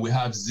decide that we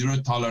have zero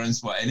tolerance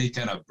for any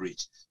kind of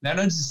breach. Let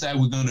us decide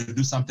we're going to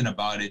do something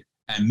about it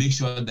and make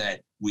sure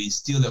that we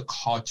instill a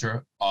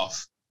culture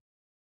of,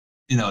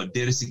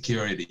 data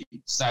security,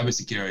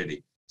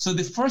 cybersecurity. So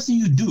the first thing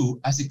you do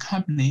as a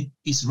company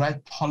is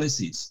write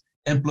policies,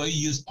 employee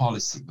use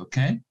policy,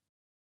 okay?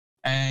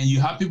 And you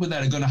have people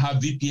that are going to have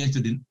VPN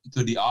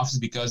to the office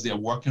because they're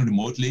working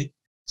remotely.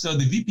 So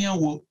the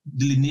VPN will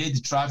delineate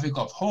the traffic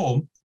of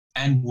home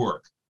and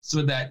work,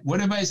 so that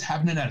whatever is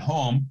happening at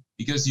home,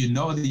 because you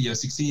know that your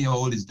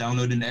 16-year-old is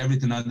downloading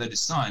everything under the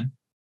sun,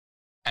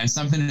 and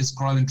something is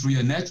crawling through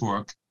your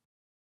network,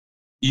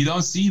 you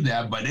don't see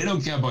that, but they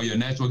don't care about your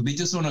network. They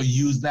just want to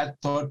use that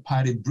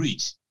third-party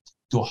breach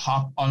to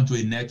hop onto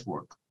a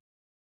network.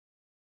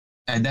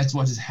 And that's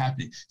what is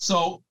happening.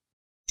 So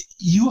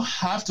you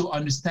have to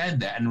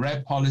understand that and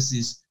write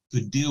policies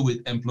to deal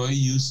with employee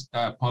use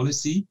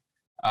policy,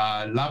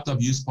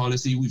 laptop use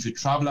policy. If you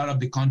travel out of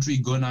the country,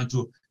 go down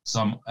to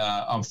some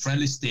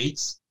unfriendly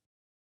states,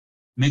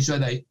 make sure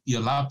that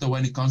your laptop,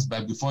 when it comes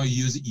back, before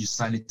you use it, you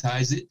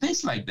sanitize it,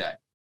 things like that.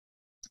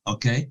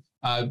 Okay?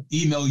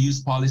 Email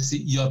use policy.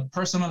 Your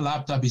personal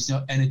laptop is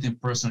not anything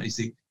personal.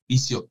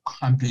 It's your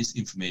company's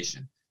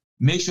information.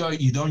 Make sure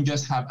you don't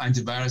just have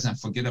antivirus and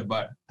forget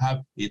about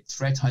have a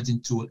threat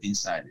hunting tool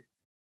inside it.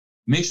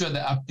 Make sure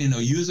that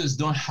users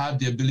don't have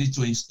the ability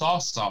to install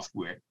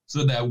software,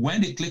 so that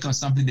when they click on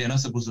something they're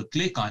not supposed to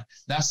click on,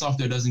 that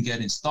software doesn't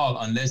get installed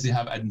unless they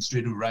have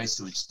administrative rights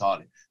to install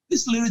it.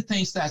 This little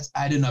thing starts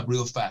adding up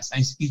real fast.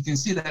 And you can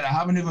see that I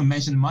haven't even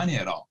mentioned money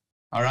at all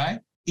right?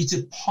 It's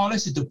a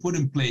policy to put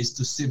in place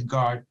to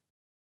safeguard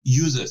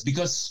users,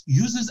 because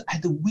users are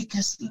the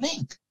weakest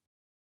link.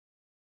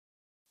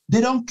 They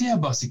don't care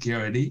about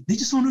security. They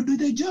just want to do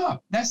their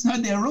job. That's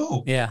not their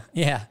role. Yeah.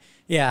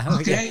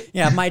 Okay.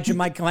 Yeah. My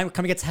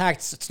company gets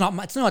hacked. It's not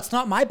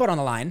my butt on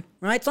the line,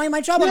 right? It's not even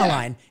my job on the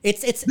line.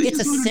 It's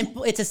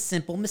a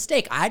simple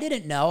mistake. I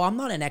didn't know. I'm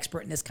not an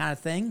expert in this kind of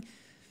thing.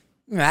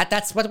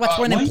 That's what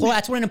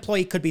an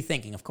employee could be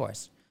thinking, of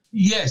course.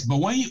 Yes, but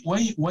when you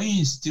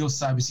instill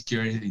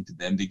cybersecurity into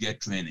them, they get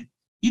training.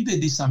 If they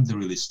did something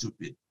really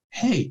stupid,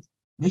 hey,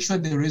 make sure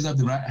they raise up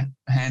the right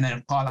hand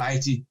and call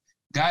IT.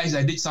 Guys,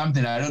 I did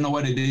something. I don't know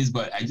what it is,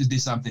 but I just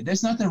did something.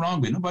 There's nothing wrong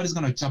with it. Nobody's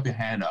going to chop your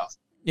hand off.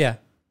 Yeah.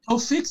 Go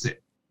fix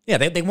it. Yeah,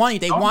 they want you.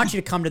 They want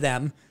you to come to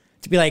them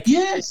to be like,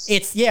 yes.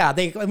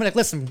 I'm like,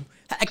 listen.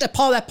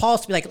 That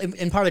policy, be like,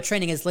 in part of the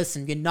training is,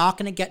 listen, you're not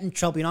going to get in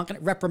trouble. You're not going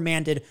to get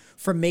reprimanded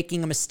for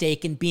making a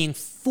mistake and being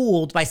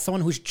fooled by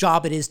someone whose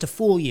job it is to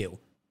fool you.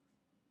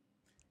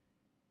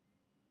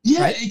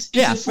 Yeah, right? It's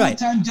a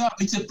full-time job.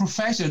 It's a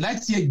profession.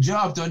 That's your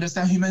job, to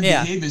understand human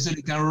behavior so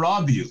they can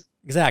rob you.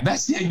 Exactly.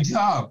 That's their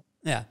job.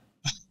 Yeah.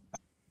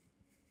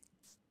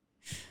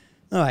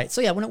 All right.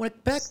 So yeah, when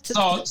it back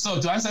to so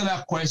to answer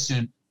that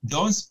question,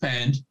 don't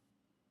spend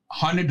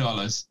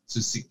 $100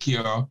 to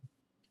secure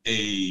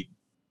a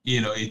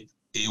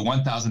a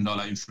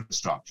 $1,000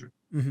 infrastructure.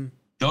 Mm-hmm.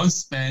 Don't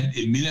spend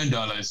 $1 million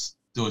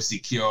to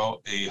secure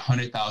a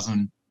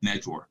 100,000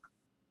 network.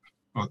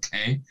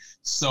 Okay,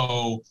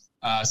 so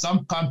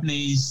some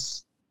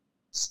companies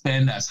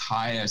spend as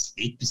high as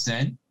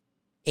 8%.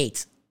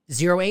 8.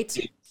 0.8?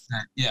 8%,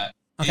 yeah.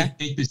 Okay.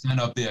 8%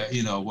 of their,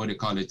 what they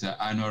call it,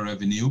 annual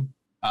revenue.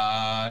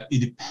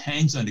 It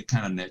depends on the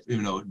kind of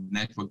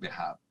network they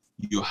have.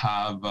 You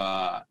have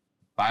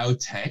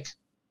biotech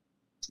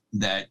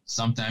that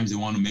sometimes they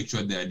want to make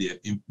sure that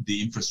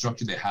the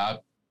infrastructure they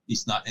have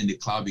is not in the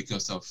cloud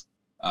because of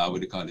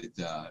what they call it,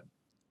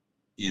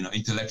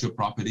 intellectual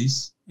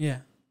properties.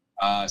 Yeah.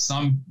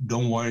 Some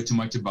don't worry too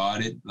much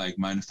about it, like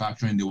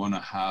manufacturing. They want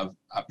to have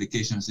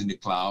applications in the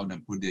cloud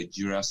and put their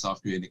Jira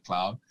software in the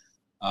cloud.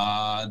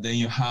 Then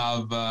you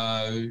have,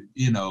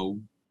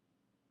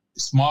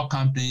 small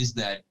companies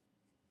that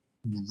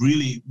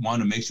really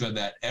want to make sure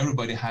that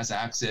everybody has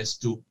access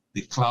to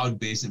the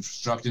cloud-based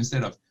infrastructure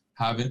instead of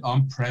having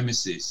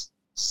on-premises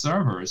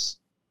servers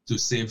to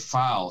save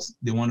files.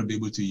 They want to be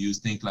able to use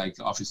things like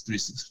Office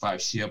 365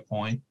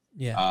 SharePoint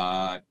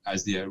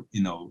as their,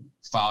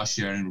 file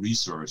sharing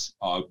resource,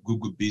 or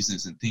Google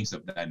Business and things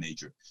of that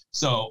nature.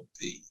 So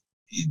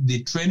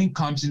the training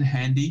comes in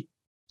handy.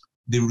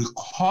 The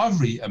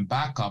recovery and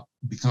backup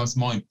becomes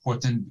more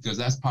important because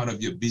that's part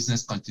of your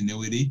business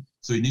continuity.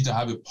 So you need to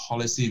have a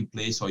policy in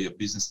place for your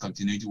business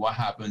continuity. What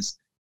happens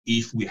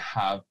if we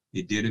have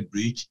a data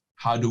breach?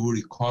 How do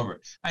we recover?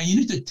 And you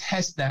need to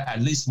test that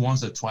at least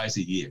once or twice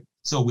a year.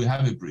 So we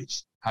have a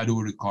breach. How do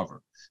we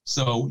recover?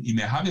 So you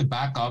may have a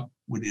backup.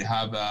 Would you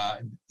have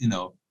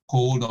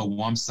cold or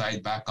warm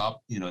site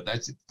backup?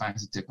 That's a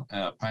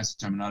fancy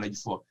terminology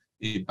for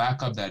a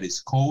backup that is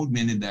cold,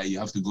 meaning that you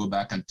have to go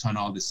back and turn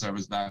all the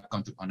servers back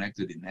on to connect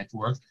to the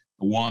network.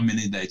 Warm,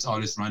 meaning that it's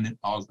always running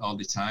all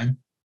the time.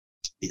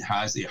 It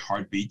has a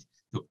heartbeat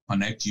to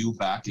connect you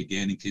back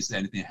again in case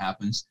anything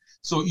happens.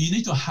 So you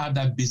need to have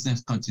that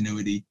business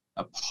continuity,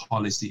 a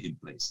policy in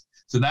place.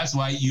 So that's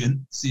why you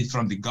see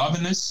from the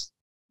governors,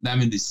 that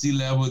means the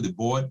C-level, the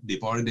board,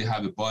 they've already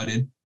have a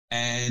button.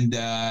 And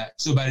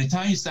so by the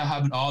time you start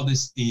having all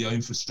this in your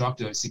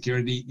infrastructure,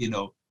 security,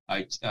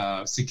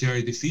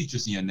 security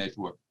features in your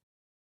network,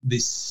 the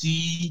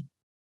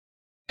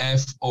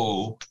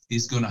CFO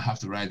is going to have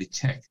to write a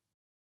check.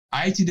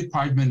 IT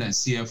department and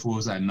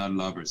CFOs are not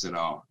lovers at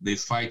all. They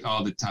fight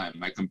all the time.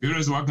 My computer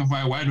is working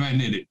fine. Why do I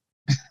need it?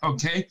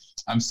 Okay.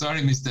 I'm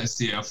sorry, Mr.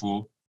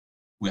 CFO.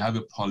 We have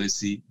a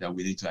policy that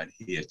we need to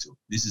adhere to.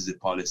 This is the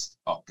policy.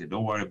 Okay,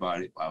 don't worry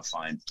about it. I'll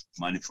find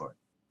money for it.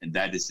 And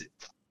that is it.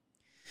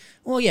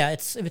 Well, yeah,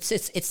 it's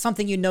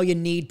something you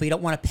need, but you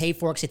don't want to pay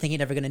for it because you think you're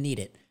never going to need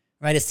it,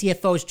 right? A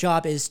CFO's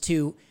job is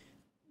to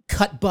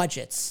cut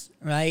budgets,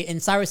 right? And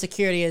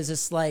cybersecurity is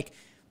just like,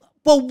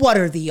 well, what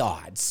are the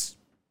odds?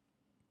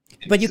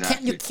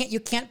 Exactly. But you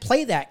can't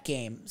play that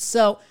game.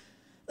 So,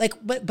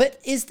 but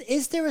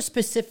is there a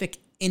specific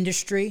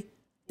industry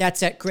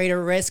that's at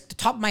greater risk? The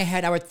top of my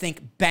head, I would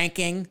think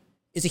banking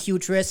is a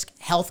huge risk.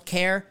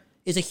 Healthcare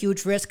is a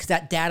huge risk because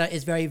that data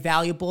is very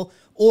valuable.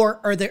 Or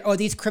are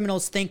these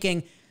criminals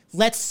thinking,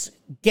 let's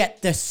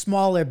get the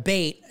smaller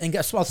bait and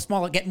get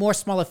more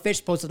smaller fish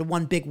opposed to the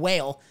one big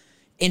whale,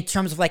 in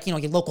terms of your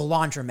local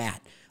laundromat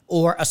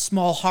or a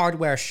small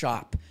hardware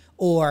shop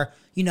or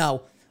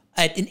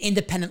an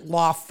independent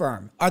law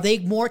firm? Are they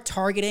more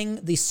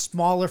targeting the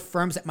smaller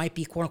firms that might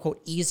be quote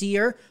unquote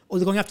easier, or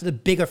they're going after the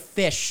bigger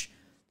fish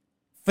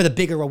for the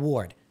bigger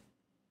reward?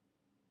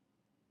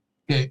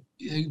 Okay,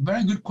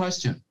 very good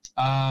question.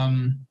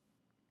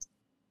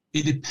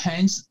 It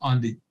depends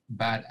on the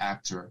bad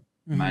actor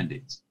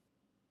mandate.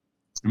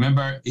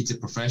 Remember, it's a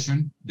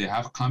profession. They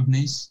have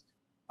companies,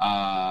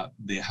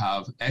 they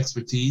have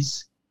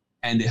expertise,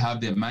 and they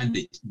have their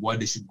mandate, what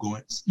they should go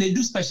in. They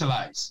do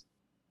specialize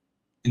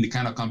in the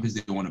kind of companies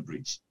they want to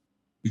breach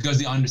because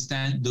they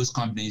understand those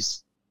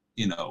companies,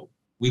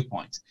 weak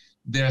points.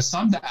 There are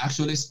some that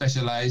actually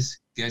specialize,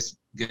 guess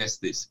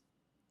this,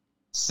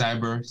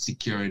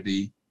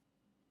 cybersecurity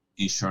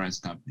insurance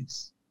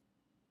companies.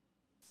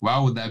 Why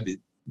would that be?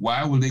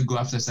 Why would they go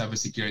after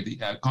cybersecurity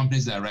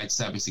companies that write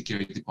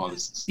cybersecurity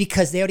policies?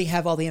 Because they already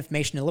have all the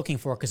information they're looking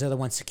for because they're the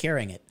ones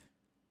securing it.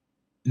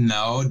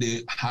 No,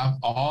 they have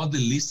all the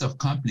list of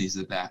companies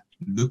that are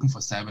looking for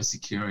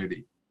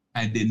cybersecurity,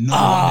 and they know.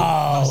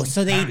 Oh,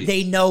 so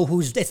they know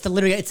who's. It's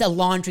a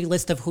laundry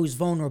list of who's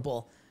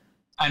vulnerable,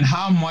 and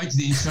how much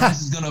the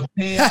insurance is going to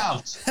pay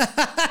out.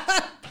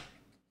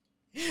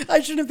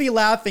 I shouldn't be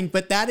laughing,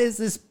 but that is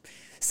this.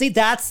 See,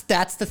 that's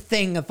the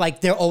thing of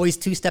they're always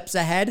 2 steps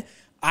ahead.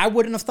 I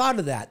wouldn't have thought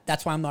of that.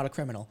 That's why I'm not a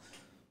criminal.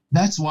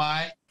 That's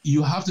why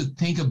you have to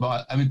think of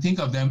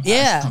them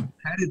as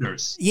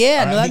competitors.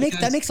 Yeah, no,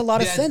 that makes a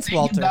lot of sense,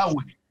 Walter. That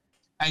way.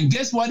 And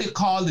guess what they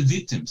call the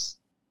victims?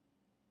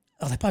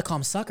 Oh, they probably call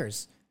them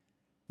suckers.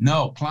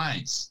 No,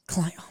 clients.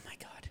 Oh my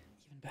God,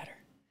 even better.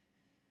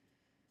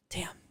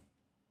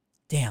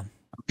 Damn.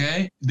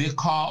 Okay,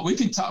 we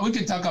can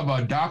talk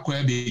about dark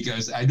web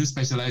because I do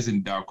specialize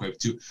in dark web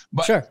too.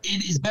 But sure.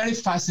 It is very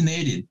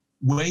fascinating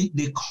when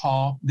they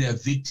call their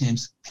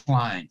victims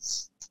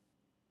clients.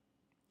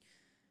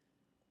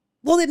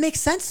 Well, it makes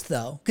sense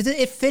though, because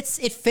it fits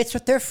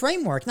with their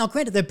framework. Now,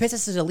 granted, their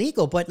business is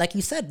illegal, but like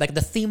you said, like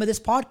the theme of this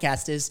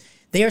podcast is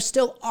they are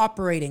still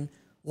operating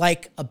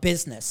like a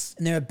business,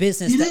 and they're a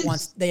business that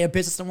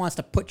wants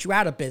to put you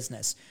out of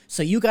business.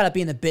 So you got to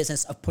be in the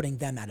business of putting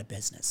them out of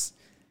business.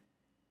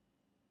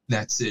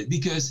 That's it.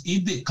 Because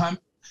if they come,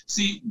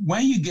 see,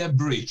 when you get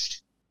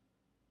breached,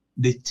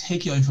 they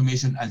take your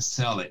information and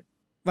sell it.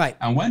 Right.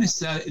 And when they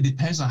sell it, it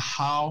depends on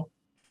how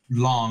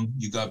long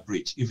you got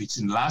breached. If it's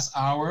in the last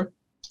hour,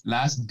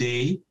 last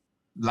day,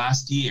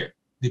 last year,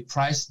 the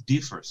price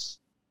differs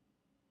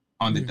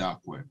on the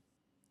dark web.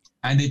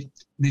 And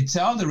they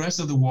tell the rest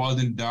of the world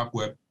in the dark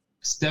web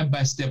step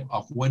by step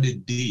of what they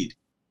did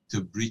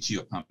to breach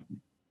your company.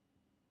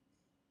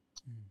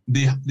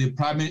 They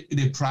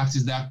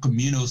practice that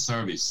communal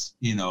service.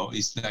 You know,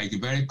 it's like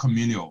very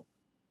communal.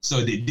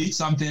 So they did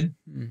something,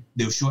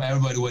 they'll show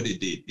everybody what they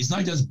did. It's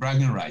not just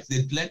bragging rights.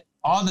 They let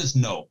others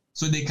know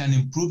so they can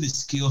improve the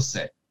skill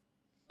set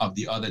of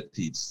the other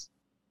thieves.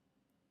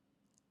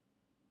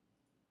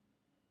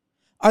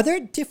 Are there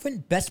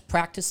different best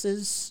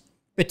practices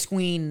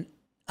between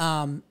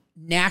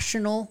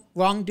national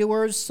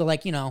wrongdoers, so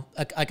like, you know,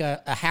 like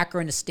a hacker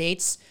in the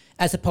States,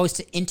 as opposed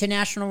to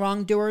international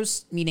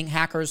wrongdoers, meaning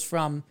hackers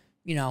from,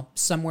 you know,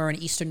 somewhere in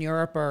Eastern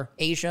Europe or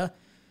Asia?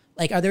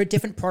 Like, are there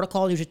different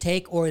protocols you should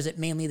take, or is it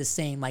mainly the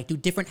same? Like, do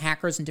different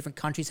hackers in different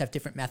countries have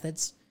different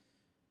methods?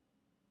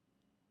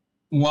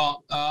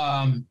 Well,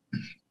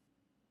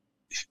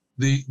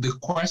 the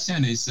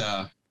question is,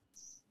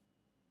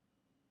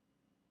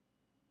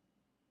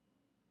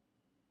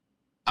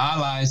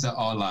 allies are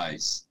all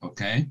lies,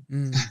 okay?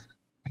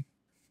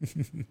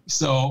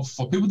 So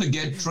for people to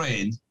get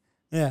trained,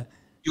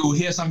 you'll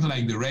hear something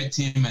like the red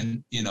team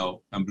and, you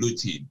know, and blue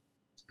team.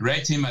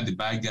 Red team are the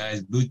bad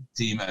guys, blue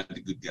team are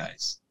the good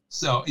guys.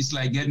 So it's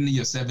like getting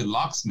yourself a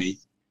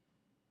locksmith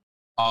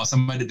or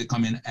somebody to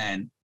come in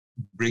and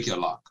break your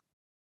lock.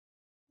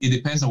 It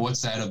depends on what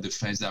side of the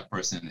fence that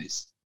person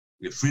is,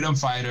 a freedom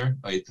fighter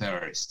or a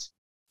terrorist.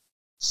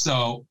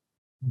 So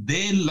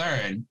they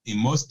learn, in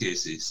most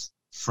cases,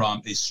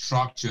 from a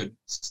structured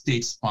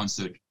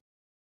state-sponsored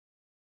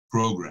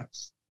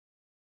programs.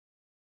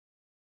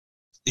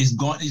 It's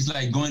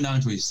like going down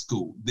to a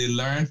school. They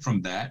learn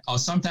from that, or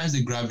sometimes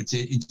they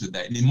gravitate into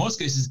that. And in most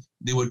cases,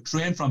 they were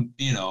trained from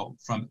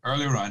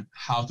earlier on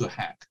how to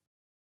hack.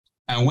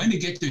 And when they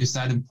get to a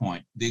certain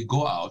point, they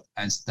go out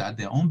and start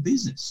their own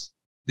business.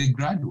 They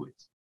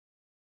graduate.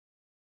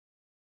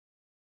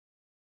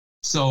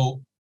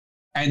 So,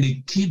 and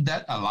they keep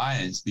that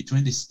alliance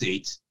between the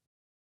state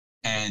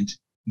and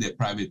their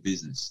private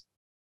business.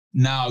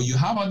 Now, you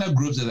have other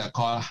groups that are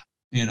called,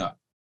 you know,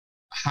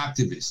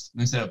 hacktivists,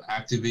 instead of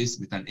activists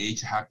with an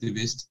H,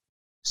 hacktivist.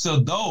 So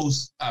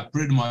those are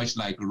pretty much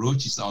like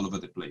roaches all over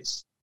the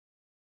place.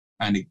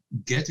 And they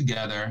get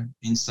together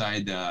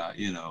inside, their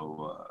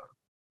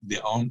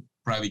own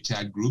private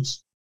chat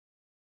groups.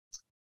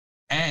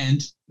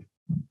 And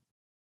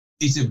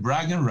it's a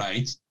bragging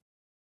right.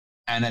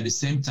 And at the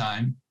same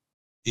time,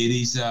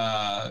 it's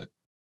a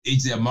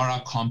moral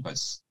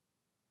compass.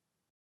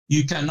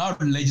 You cannot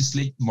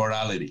legislate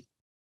morality,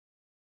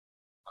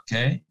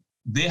 okay?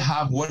 They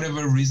have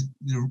whatever reason,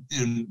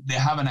 they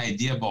have an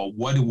idea about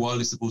what the world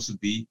is supposed to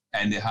be,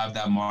 and they have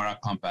that moral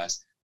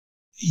compass.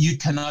 You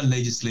cannot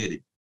legislate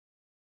it.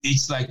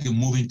 It's like a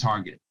moving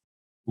target.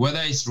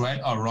 Whether it's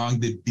right or wrong,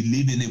 they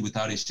believe in it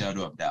without a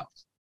shadow of doubt.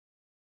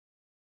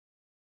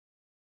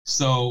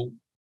 So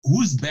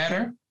who's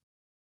better?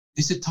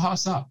 It's a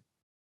toss-up.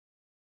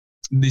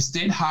 The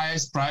state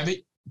hires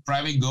private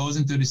goes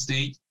into the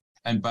state,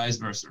 and vice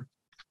versa.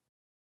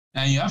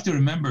 And you have to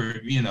remember,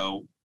 you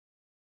know,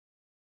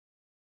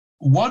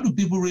 what do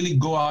people really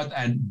go out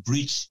and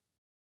breach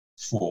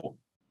for?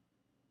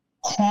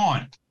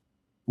 Coin.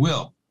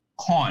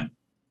 Coin.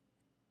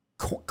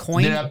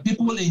 There are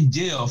people in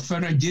jail,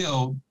 federal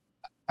jail,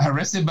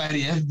 arrested by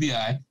the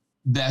FBI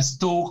that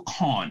stole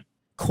coin.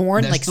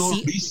 Corn, that like stole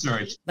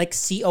research. Like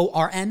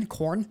CORN,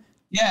 corn?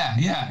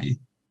 Yeah.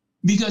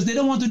 Because they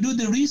don't want to do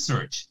the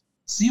research.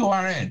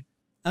 CORN.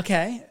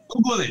 Okay.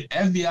 Google it.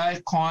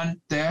 FBI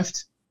coin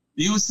theft.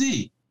 You'll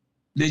see.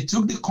 They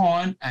took the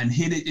coin and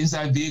hid it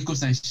inside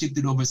vehicles and shipped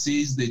it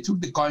overseas. They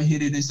took the coin,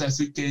 hid it inside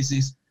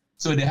suitcases.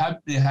 So they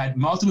had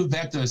multiple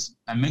vectors,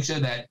 and make sure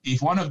that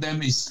if one of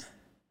them is,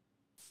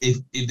 if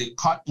they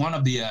caught one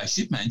of the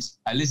shipments,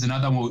 at least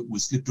another one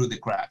would slip through the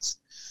cracks.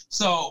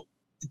 So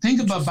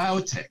think about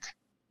biotech.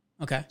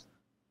 Okay.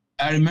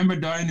 I remember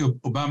during the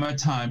Obama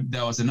time,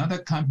 there was another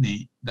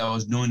company that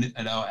was doing it,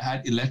 that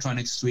had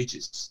electronic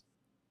switches.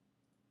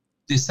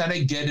 They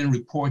started getting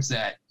reports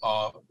that,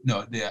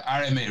 the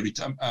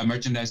RMA,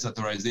 merchandise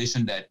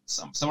authorization, that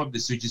some of the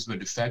switches were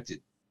defective.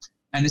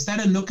 And they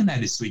started looking at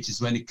the switches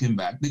when they came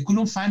back. They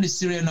couldn't find the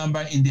serial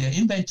number in their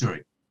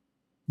inventory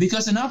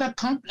because another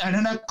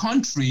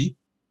country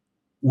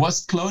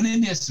was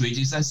cloning their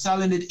switches and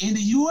selling it in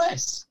the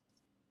US.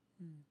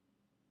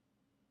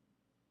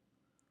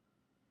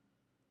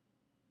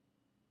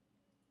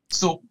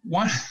 So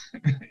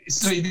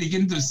you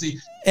begin to see,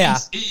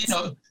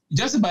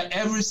 just about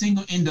every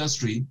single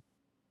industry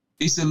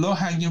is a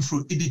low-hanging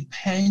fruit. It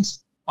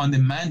depends on the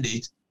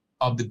mandate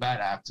of the bad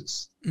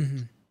actors.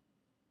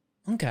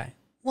 Mm-hmm. Okay.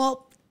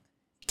 Well,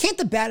 can't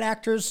the bad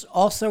actors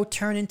also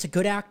turn into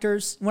good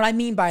actors? What I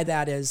mean by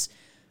that is,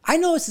 I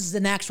know this is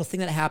an actual thing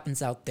that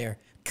happens out there.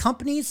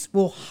 Companies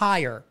will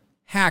hire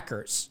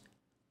hackers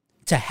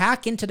to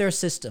hack into their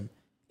system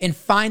and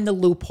find the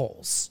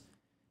loopholes,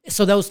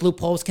 so those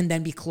loopholes can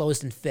then be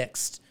closed and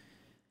fixed.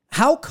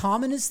 How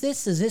common is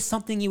this? Is this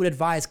something you would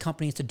advise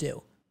companies to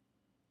do?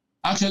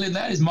 Actually,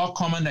 that is more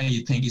common than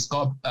you think. It's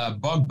called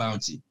bug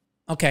bounty.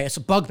 Okay,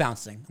 so bug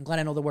bouncing. I'm glad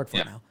I know the word for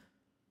it now.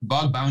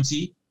 Bug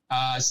bounty.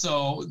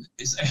 So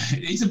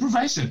it's a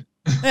profession.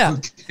 Yeah,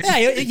 okay.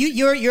 Yeah.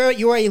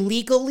 You're a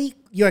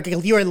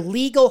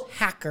legal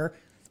hacker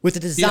with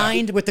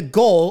the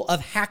goal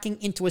of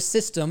hacking into a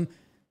system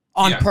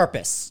on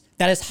purpose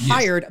that is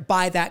hired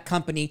by that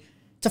company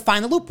to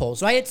find the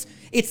loopholes, right?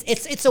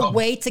 It's a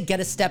way to get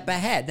a step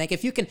ahead. Like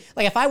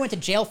if I went to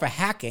jail for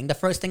hacking, the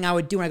first thing I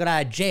would do when I got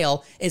out of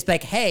jail is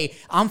like, hey,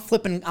 I'm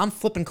flipping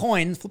a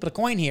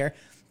coin here,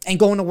 and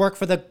going to work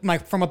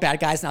from a bad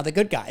guys, now the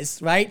good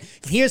guys, right?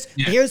 Here's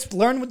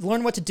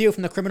learn what to do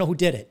from the criminal who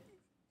did it.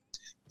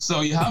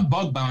 So you have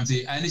bug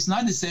bounty, and it's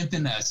not the same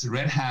thing as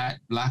red hat,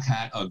 black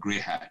hat, or gray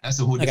hat. That's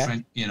a whole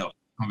different,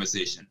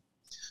 conversation.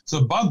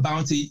 So bug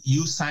bounty,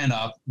 you sign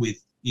up with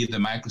either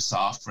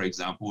Microsoft, for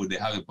example, they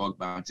have a bug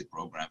bounty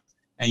program,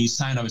 and you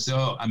sign up and say,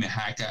 oh, I'm a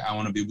hacker. I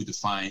want to be able to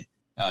find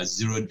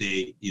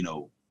 0-day,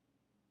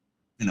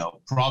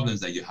 problems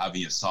that you have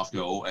in your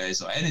software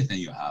OS or anything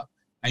you have.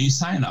 And you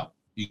sign up,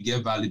 you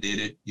get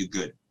validated, you're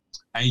good.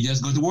 And you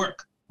just go to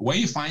work. When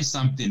you find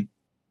something,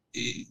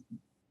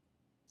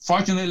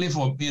 fortunately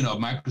for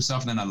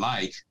Microsoft and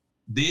alike,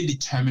 they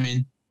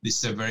determine the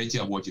severity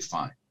of what you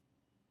find.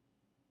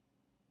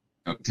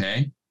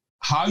 Okay?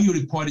 How you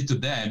report it to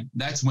them,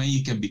 that's when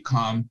you can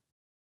become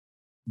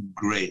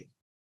great.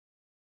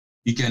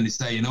 You can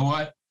decide, you know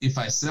what? If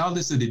I sell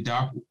this to the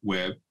dark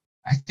web,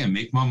 I can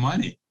make more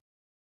money.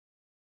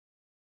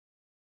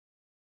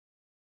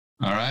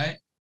 All right?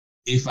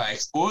 If I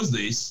expose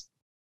this,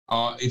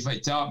 or if I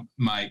tell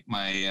my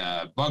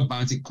bug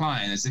bounty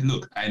client, I say,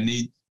 look, I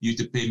need you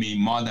to pay me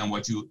more than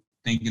what you're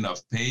thinking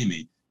of paying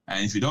me.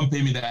 And if you don't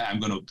pay me that, I'm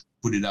going to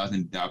put it out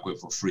in the dark web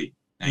for free.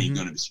 And you're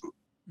going to be screwed.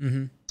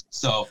 Mm-hmm.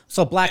 So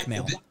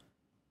blackmail.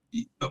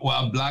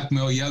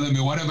 Blackmail, yellow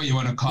mail, whatever you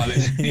want to call it.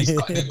 They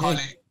call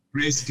it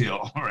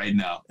grayscale right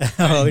now.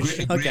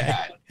 Gray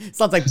hat.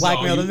 Sounds like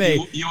blackmail to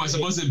me. You were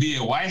supposed to be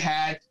a white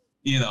hat,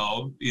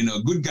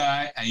 good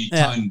guy, and you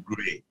turn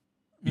gray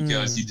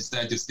because you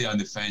decide to stay on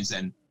the fence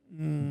and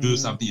do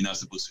something you're not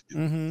supposed to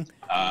do.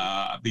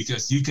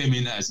 Because you came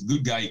in as a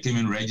good guy, you came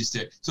in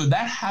registered. So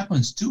that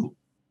happens too.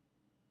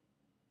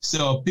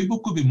 So people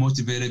could be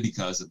motivated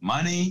because of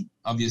money.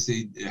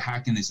 Obviously,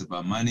 hacking is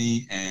about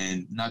money,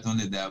 and not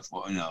only that,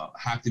 for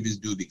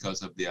hacktivists do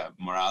because of their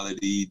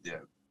morality,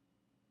 their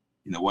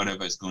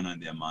whatever is going on in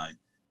their mind.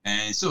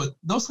 And so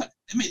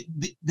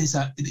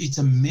it's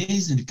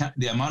amazing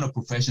the amount of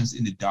professions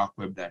in the dark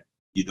web that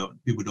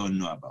people don't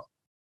know about.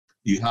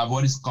 You have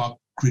what is called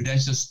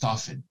credential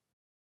stuffing.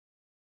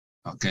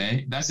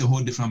 Okay, that's a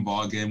whole different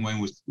ballgame. When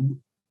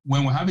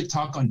we have a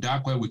talk on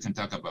dark web, we can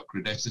talk about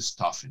credential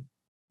stuffing.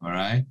 All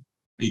right.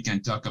 You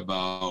can talk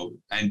about,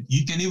 and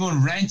you can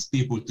even rent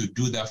people to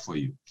do that for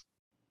you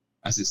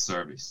as a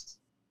service.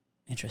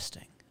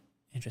 Interesting.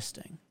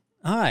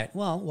 All right.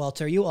 Well,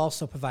 Walter, you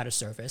also provide a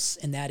service,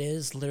 and that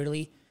is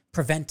literally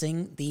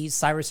preventing these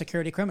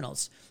cybersecurity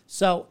criminals.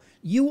 So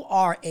you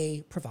are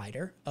a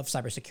provider of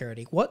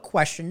cybersecurity. What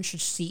questions should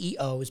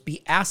CEOs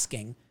be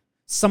asking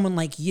someone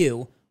like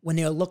you when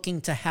they're looking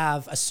to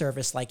have a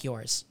service like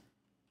yours?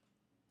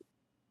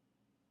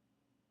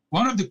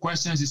 One of the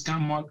questions is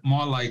kind of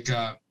more like,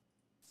 I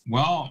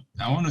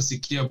want to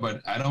secure, but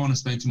I don't want to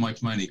spend too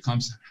much money. It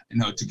comes,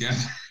 together.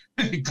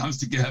 It comes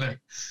together.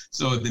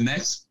 So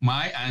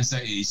my answer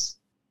is,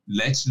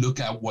 let's look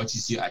at what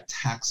is your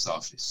attack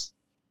surface.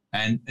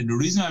 And the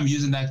reason I'm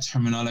using that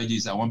terminology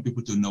is I want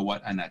people to know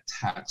what an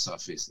attack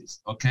surface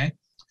is, okay?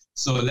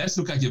 So let's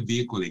look at your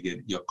vehicle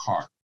again, your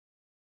car.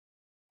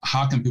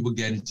 How can people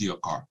get into your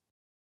car?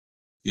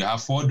 You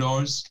have 4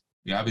 doors,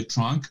 you have a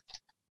trunk.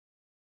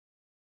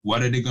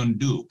 What are they going to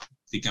do?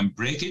 They can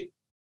break it.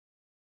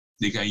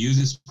 They can use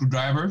a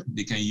screwdriver.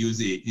 They can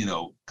use a,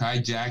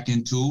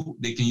 carjacking tool.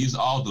 They can use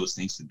all those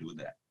things to do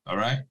that. All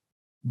right.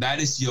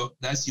 That's your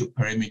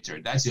perimeter.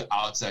 That's your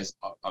outside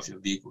of your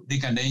vehicle. They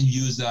can then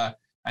use an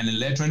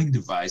electronic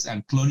device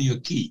and clone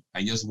your key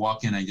and just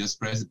walk in and just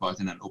press the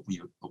button and open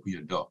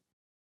your door.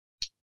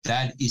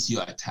 That is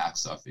your attack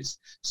surface.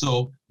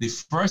 So the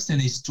first thing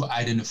is to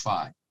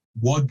identify,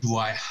 what do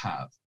I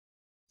have?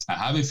 I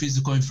have a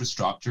physical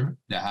infrastructure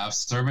that have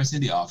servers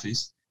in the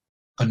office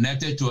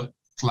connected to a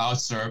cloud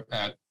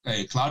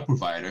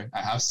provider.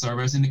 I have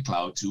servers in the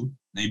cloud too.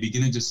 Now you're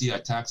beginning to see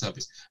attack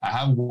surface. I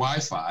have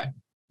Wi-Fi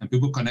and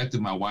people connect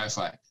to my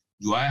Wi-Fi.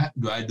 Do I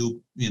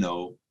do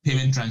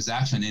payment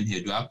transaction in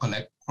here? Do I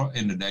collect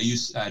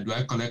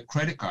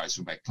credit cards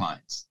from my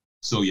clients?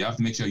 So you have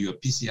to make sure you're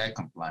PCI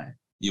compliant.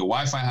 Your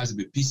Wi-Fi has to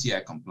be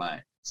PCI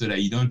compliant so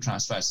that you don't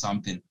transfer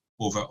something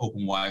over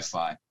open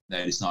Wi-Fi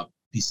that is not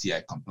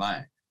PCI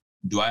compliant.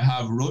 Do I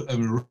have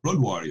road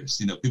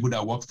warriors, people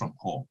that work from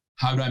home?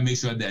 How do I make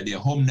sure that their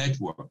home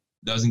network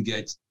doesn't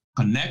get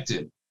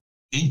connected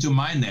into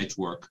my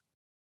network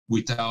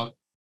without,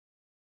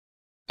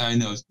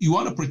 you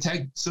want to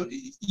protect, so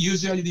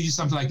usually you use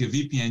something like a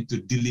VPN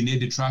to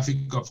delineate the traffic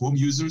of home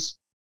users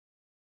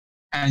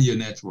and your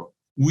network.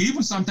 We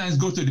even sometimes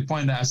go to the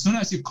point that as soon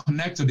as you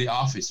connect to the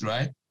office,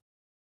 right,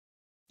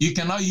 you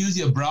cannot use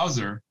your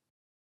browser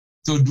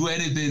to do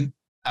anything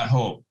at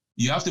home.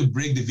 You have to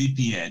break the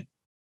VPN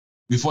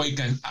before you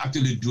can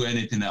actually do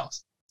anything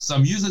else.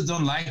 Some users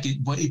don't like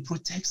it, but it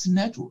protects the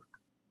network.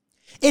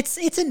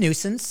 It's a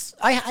nuisance.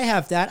 I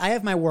have that. I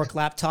have my work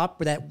laptop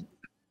where that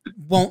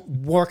won't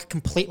work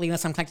completely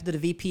unless I'm connected to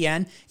the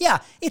VPN. Yeah,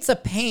 it's a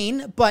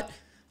pain, but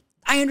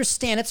I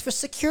understand it's for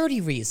security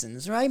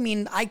reasons, right? I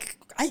mean, I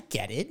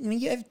get it. I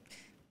mean,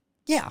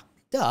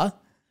 duh.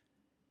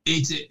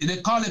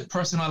 They call it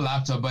personal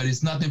laptop, but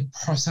it's nothing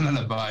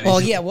personal about it. Well,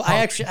 yeah. Well, I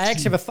actually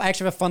have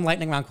a fun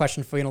lightning round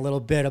question for you in a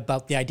little bit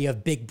about the idea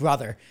of Big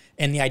Brother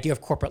and the idea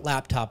of corporate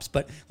laptops.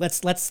 But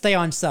let's stay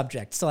on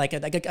subject. So, like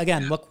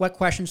again, what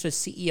questions should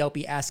CEO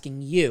be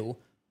asking you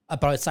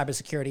about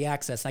cybersecurity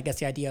access? I guess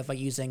the idea of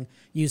using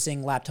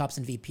laptops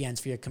and VPNs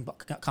for your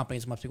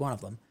companies must be one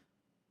of them.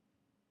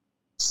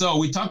 So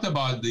we talked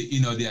about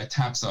the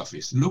attack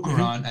surface. Look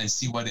around and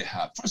see what they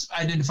have. First,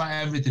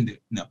 identify everything they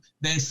know.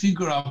 Then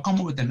figure out, come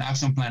up with an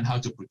action plan how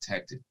to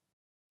protect it.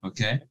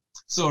 Okay.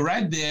 So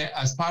right there,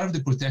 as part of the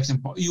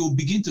protection, you will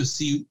begin to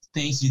see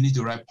things you need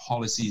to write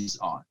policies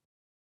on.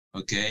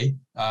 Okay.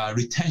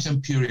 Retention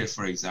period,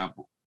 for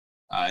example.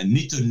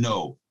 Need to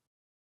know.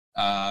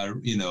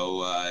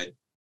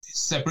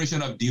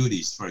 Separation of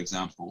duties, for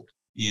example.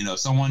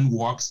 Someone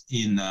works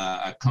in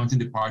accounting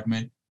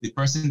department. The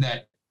person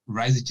that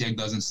writes the check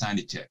doesn't sign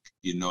the check.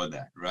 You know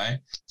that, right?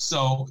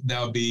 So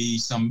there'll be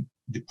some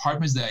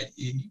departments that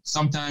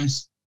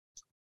sometimes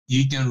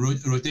you can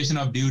rotation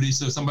of duties.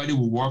 So somebody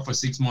will work for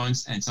 6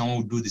 months and someone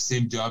will do the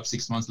same job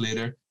 6 months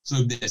later. So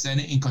if there's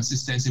any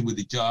inconsistency with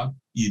the job,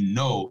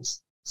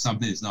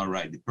 something is not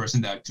right. The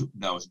person that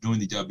was doing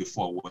the job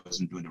before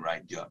wasn't doing the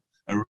right job,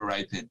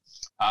 right thing.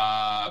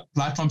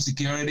 Platform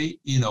security,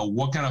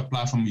 what kind of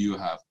platform you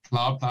have?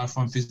 Cloud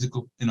platform,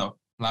 physical,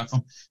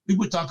 platform.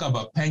 People talk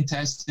about pen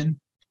testing.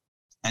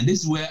 And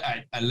this is where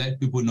I let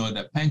people know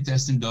that pen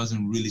testing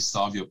doesn't really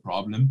solve your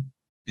problem,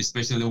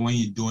 especially when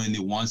you're doing it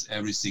once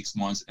every 6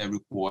 months, every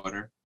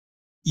quarter.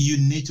 You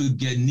need to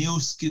get new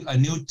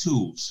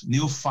tools,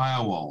 new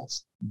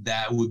firewalls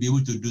that will be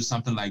able to do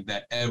something like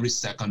that every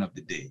second of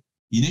the day.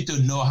 You need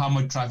to know how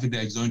much traffic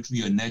that is going through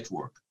your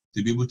network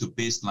to be able to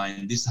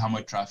baseline this is how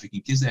much traffic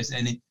in case there's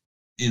any,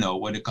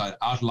 what they call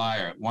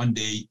outlier. One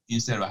day,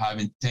 instead of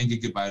having 10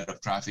 gigabytes of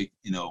traffic,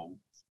 during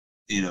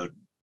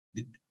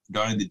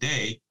the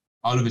day,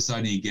 all of a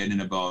sudden you're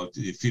getting about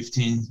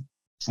 15,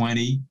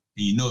 20,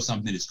 and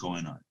something is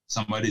going on.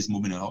 Somebody is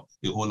moving a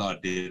whole lot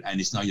of data, and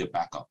it's not your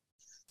backup.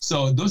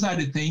 So those are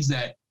the things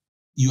that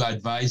you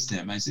advise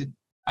them. I said,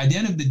 at the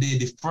end of the day,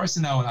 the first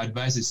thing I would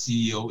advise the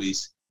CEO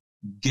is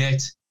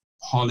get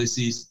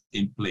policies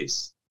in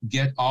place.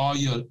 Get all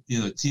your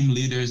team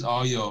leaders,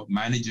 all your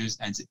managers,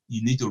 and say,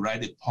 you need to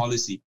write a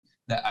policy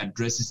that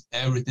addresses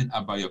everything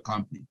about your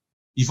company.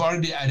 You've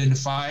already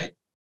identified,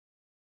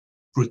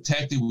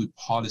 protect it with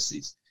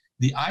policies.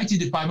 The IT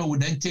department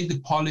would then take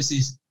the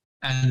policies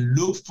and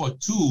look for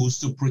tools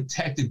to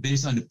protect it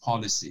based on the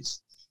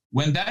policies.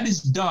 When that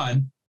is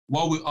done,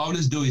 what we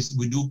always do is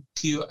we do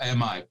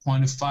QMI,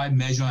 quantify,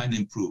 measure, and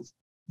improve.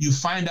 You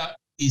find out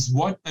is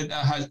what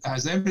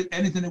has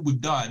anything that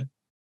we've done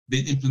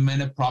been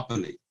implemented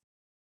properly?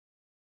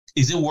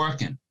 Is it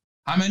working?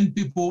 How many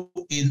people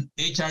in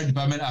HR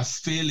department are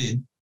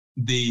failing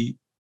the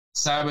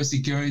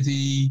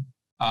cybersecurity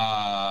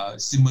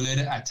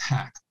simulated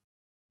attack?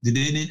 Do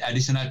they need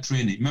additional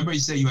training? Remember, you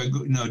said you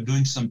are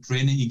doing some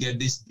training. You get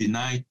this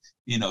denied,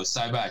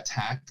 cyber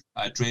attack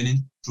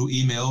training through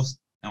emails,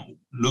 and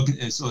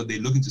so they're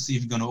looking to see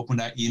if you're going to open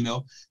that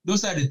email.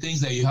 Those are the things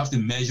that you have to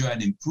measure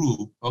and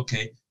improve.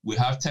 Okay, we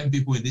have 10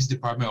 people in this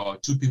department or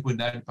 2 people in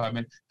that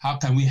department. How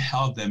can we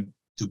help them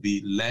to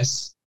be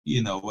less,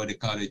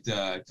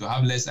 to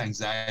have less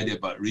anxiety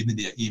about reading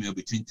their email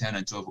between 10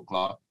 and 12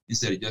 o'clock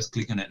instead of just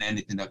clicking on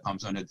anything that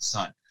comes under the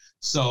sun?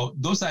 So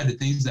those are the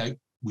things that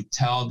we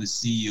tell the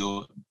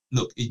CEO,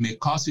 look, it may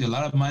cost you a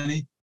lot of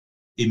money.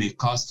 It may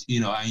cost,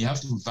 and you have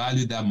to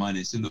value that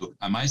money. So look,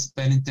 am I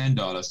spending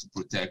 $10 to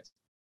protect,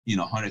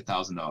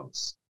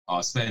 $100,000,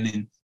 or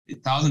spending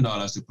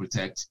 $1,000 to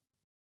protect,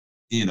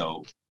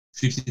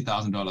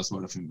 $50,000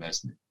 worth of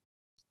investment?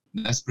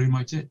 That's pretty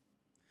much it.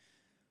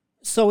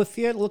 So if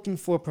you're looking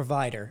for a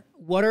provider,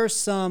 what are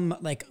some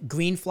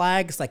green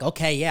flags?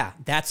 Okay, yeah,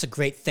 that's a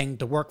great thing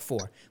to work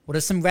for. What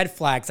are some red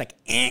flags?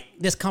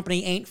 This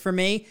company ain't for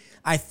me.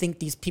 I think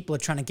these people are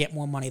trying to get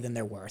more money than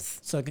they're worth.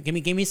 So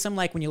give me some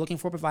when you're looking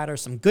for a provider,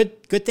 some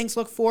good things to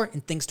look for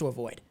and things to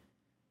avoid.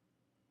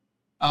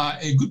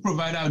 A good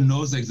provider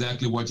knows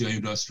exactly what your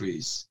industry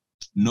is.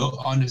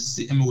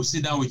 We'll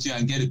sit down with you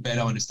and get a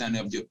better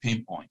understanding of your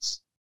pain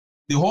points.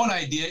 The whole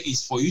idea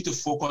is for you to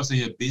focus on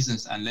your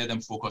business and let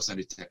them focus on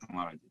the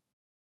technology.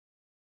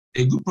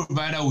 A good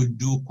provider will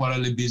do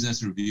quarterly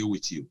business review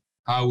with you.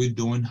 How are we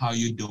doing? How are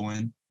you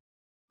doing?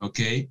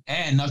 Okay.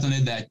 And not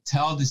only that,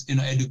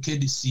 educate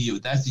the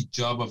CEO. That's the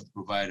job of the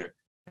provider.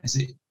 And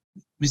say,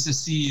 Mr.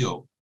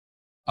 CEO,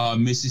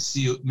 Mrs.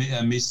 CEO,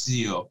 Miss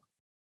CEO,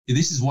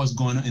 this is what's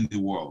going on in the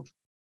world.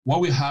 What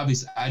we have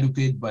is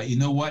adequate, but you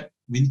know what?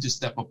 We need to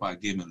step up our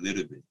game a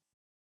little bit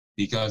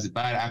because the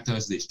bad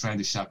actors, they're trying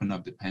to sharpen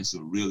up the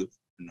pencil real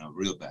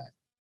bad.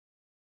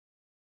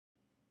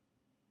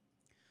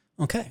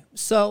 Okay,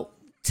 so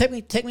take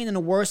me in the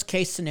worst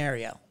case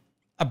scenario.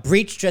 A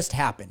breach just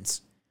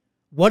happens.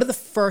 What are the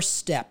first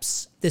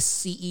steps the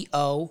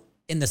CEO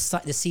and the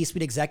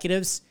C-suite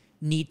executives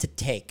need to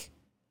take?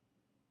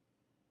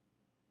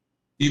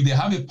 If they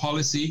have a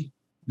policy,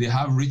 they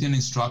have written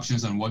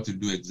instructions on what to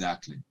do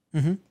exactly.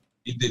 Mm-hmm.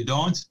 If they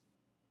don't,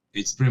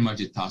 it's pretty much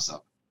a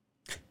toss-up.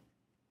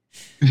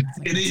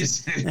 It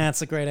is.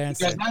 That's a great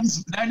answer.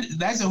 Because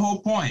that's the whole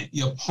point.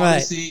 Your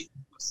policy,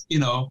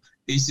 right,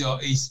 is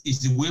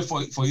the way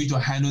for you to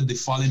handle the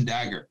falling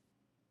dagger.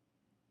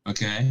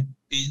 Okay?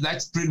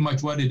 That's pretty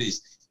much what it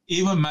is.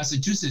 Even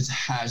Massachusetts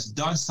has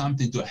done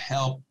something to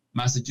help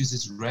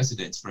Massachusetts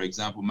residents. For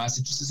example,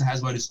 Massachusetts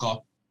has what is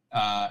called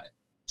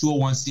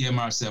 201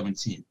 CMR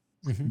 17.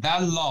 Mm-hmm.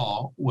 That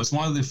law was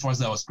one of the first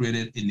that was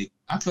created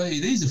actually,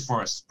 it is the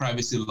first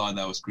privacy law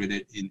that was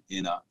created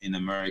in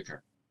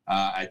America.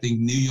 I think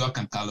New York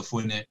and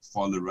California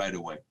followed right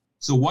away.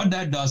 So what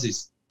that does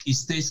is it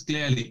states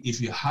clearly if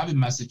you have a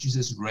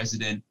Massachusetts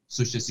resident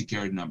social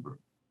security number,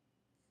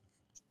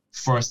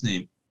 first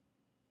name,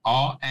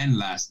 and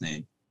last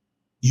name,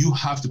 you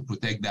have to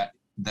protect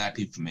that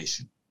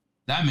information.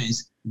 That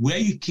means where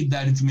you keep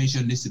that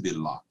information needs to be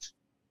locked.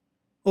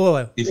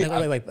 Oh,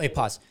 wait,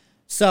 pause.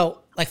 So,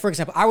 like, for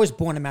example, I was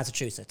born in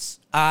Massachusetts.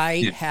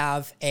 I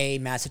have a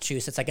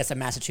Massachusetts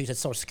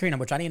social security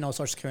number, which I didn't know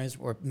social securities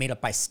were made up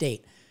by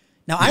state.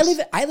 Now,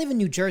 yes. I live in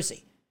New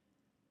Jersey.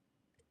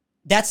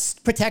 That's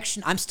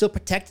protection. I'm still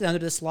protected under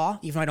this law,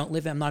 even though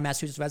I'm not a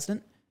Massachusetts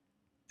resident.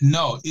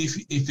 No,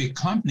 if a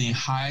company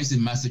hires a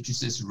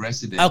Massachusetts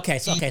resident. Okay,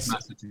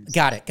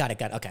 got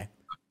it. Okay.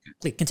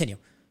 Please continue.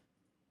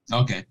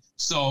 Okay,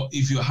 so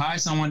if you hire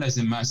someone that's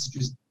in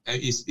Massachusetts,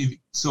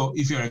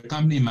 if you're a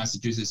company in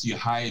Massachusetts, you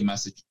hired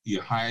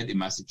a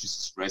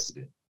Massachusetts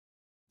resident,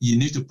 you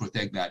need to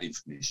protect that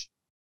information.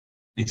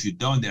 If you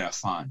don't, there are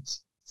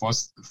fines.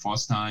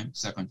 First time,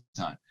 second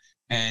time.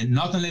 And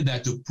not only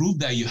that, to prove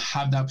that you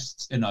have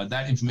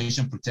that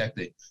information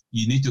protected,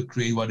 you need to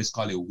create what is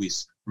called a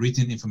WISP,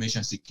 Written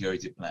Information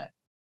Security Plan.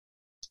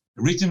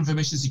 The Written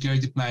Information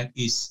Security Plan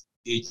it's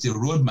a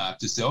roadmap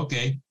to say,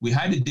 okay, we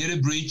had a data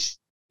breach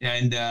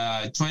and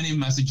 20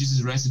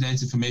 Massachusetts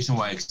residents' information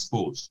were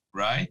exposed,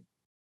 right?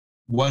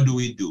 What do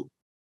we do?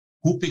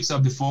 Who picks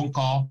up the phone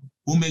call?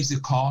 Who makes the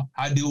call?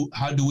 How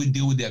do we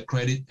deal with their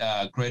credit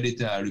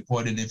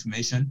reported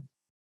information?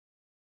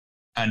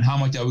 And how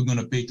much are we going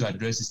to pay to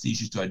address this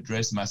issue, to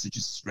address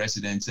Massachusetts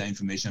residents'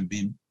 information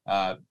being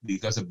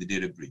because of the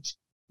data breach?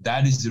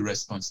 That is the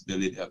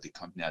responsibility of the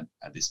company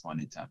at this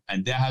point in time.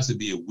 And there has to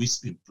be a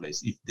WISP in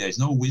place. If there's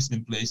no WISP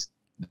in place,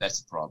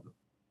 that's a problem.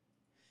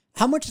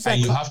 How much is that?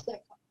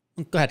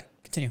 Go ahead,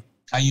 continue.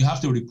 And you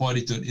have to report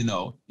it to,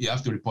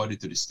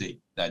 the state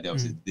that there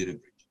was a data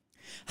breach.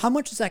 How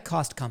much does that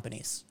cost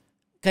companies?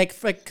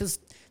 Because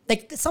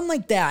something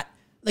like that.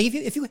 Like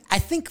I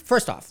think,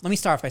 first off, let me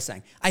start off by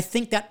saying, I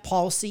think that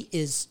policy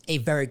is a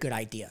very good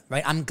idea,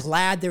 right? I'm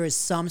glad there is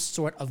some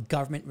sort of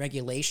government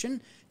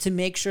regulation to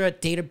make sure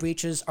that data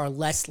breaches are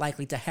less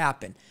likely to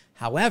happen.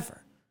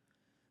 However,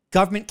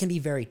 government can be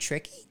very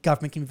tricky,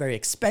 government can be very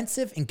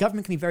expensive, and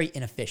government can be very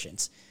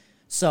inefficient.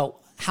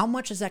 So how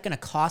much is that going to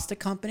cost a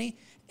company?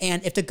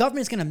 And if the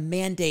government is going to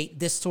mandate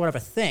this sort of a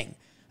thing,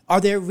 are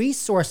there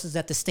resources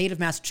that the state of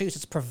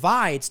Massachusetts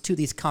provides to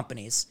these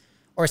companies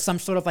or some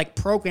sort of like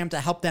program to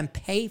help them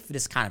pay for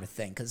this kind of a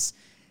thing? Because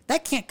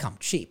that can't come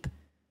cheap.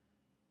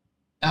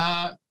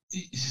 To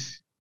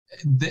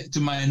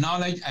my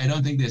knowledge, I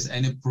don't think there's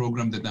any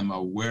program that I'm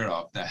aware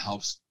of that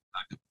helps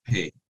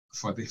pay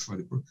for the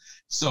program.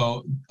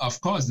 So of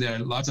course there are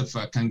lots of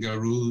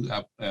kangaroo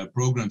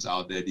programs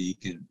out there that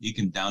you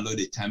can download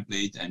a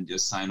template and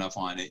just sign off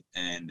on it,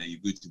 and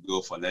you're good to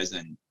go for less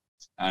than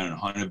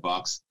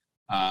 $100.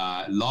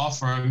 Law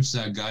firms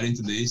got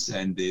into this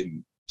and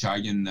they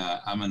charging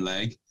arm and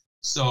leg.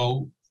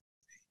 So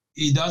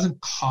it doesn't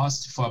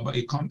cost for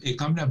a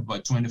company of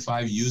about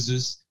 25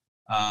 users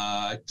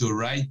to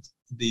write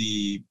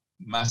the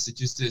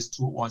Massachusetts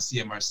 201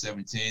 CMR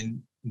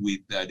 17 with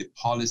the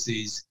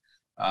policies.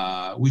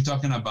 We're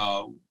talking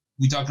about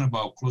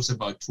close to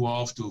about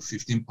 12 to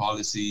 15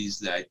 policies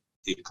that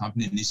a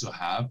company needs to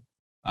have.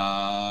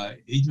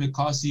 It may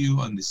cost you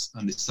on the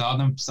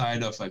southern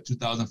side of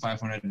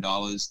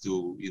 $2,500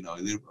 to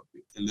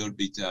a little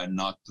bit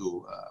not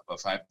to about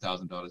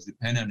 $5,000,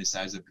 depending on the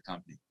size of the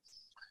company.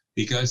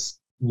 Because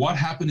what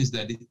happened is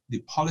that the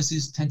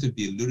policies tend to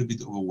be a little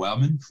bit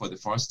overwhelming for the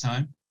first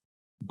time.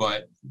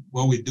 But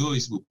what we do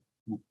is we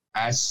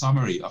add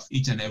summary of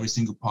each and every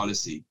single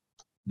policy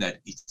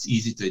that it's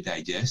easy to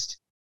digest.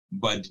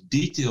 But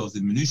details,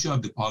 the minutiae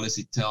of the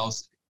policy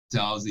tells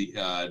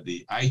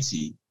the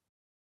IT,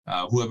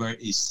 whoever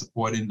is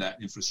supporting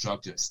that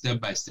infrastructure,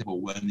 step by step of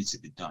what needs to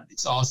be done.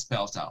 It's all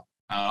spelled out.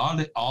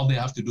 And all they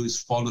have to do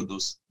is follow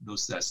those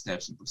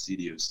steps and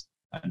procedures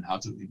and how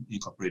to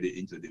incorporate it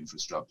into the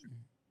infrastructure.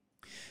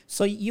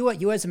 So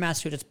you as a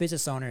Massachusetts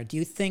business owner, do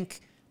you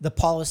think the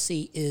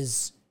policy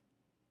is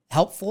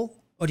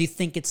helpful, or do you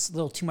think it's a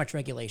little too much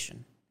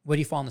regulation? Where do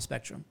you fall on the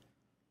spectrum?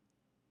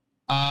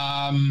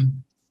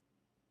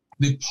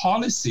 The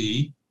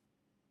policy,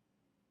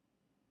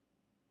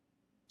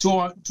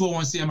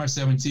 201 CMR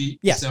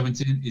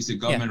 17 is a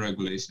government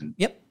regulation.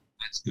 Yep.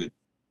 That's good.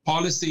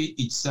 Policy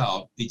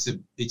itself,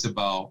 it's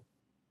about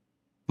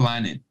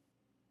planning.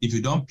 If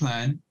you don't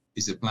plan,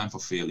 it's a plan for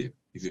failure.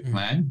 If you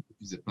plan,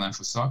 it's a plan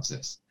for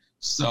success.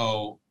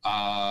 So,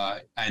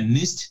 and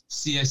NIST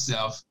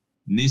CSF,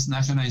 NIST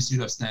National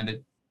Institute of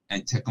Standard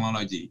and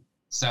Technology,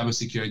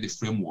 Cybersecurity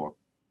Framework,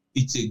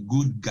 it's a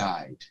good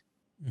guide.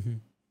 Mm-hmm.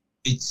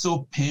 It's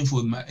so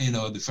painful,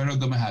 the federal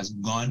government has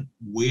gone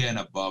way and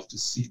above to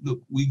see,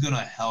 look, we're going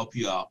to help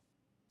you out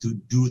to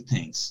do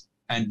things.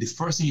 And the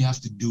first thing you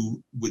have to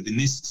do with the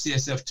NIST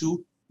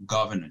CSF2,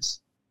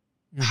 governance.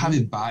 Mm-hmm. Have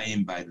a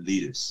buy-in by the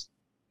leaders.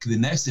 The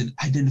next thing,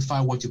 identify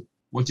what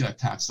your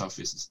attack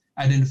surface is.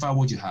 Identify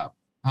what you have.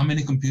 How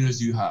many computers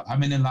do you have? How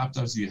many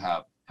laptops do you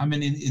have? How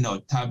many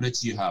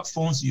tablets do you have?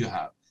 Phones do you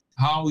have?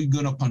 How are you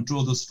going to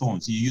control those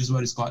phones? You use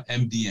what is called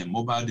MDM,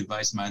 mobile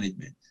device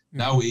management. Mm-hmm.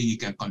 That way you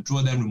can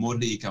control them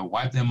remotely. You can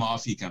wipe them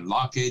off. You can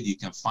lock it. You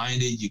can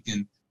find it. You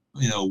can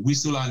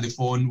whistle on the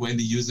phone when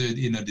the user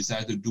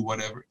decides to do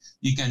whatever.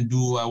 You can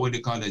do what they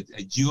call a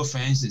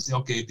geofence and say,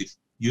 okay, if the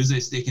user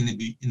is taking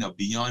it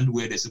beyond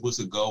where they're supposed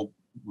to go,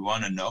 we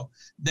want to know.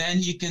 Then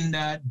you can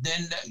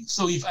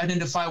so you've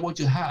identified what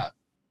you have,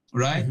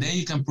 right? Mm-hmm. Then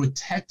you can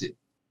protect it.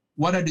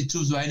 What are the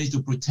tools do I need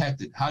to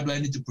protect it? How do I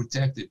need to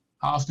protect it?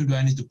 How often do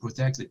I need to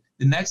protect it?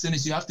 The next thing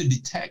is you have to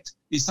detect.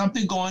 Is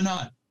something going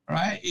on,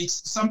 right?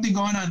 It's something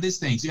going on, this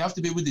thing. So you have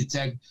to be able to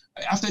detect.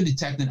 After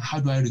detecting, how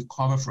do I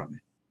recover from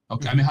it?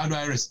 Okay, mm-hmm. How do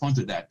I respond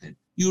to that then?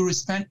 You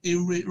respond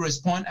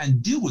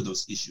and deal with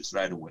those issues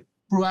right away,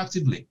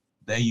 proactively.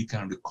 Then you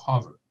can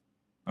recover,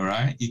 all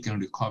right? You can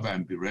recover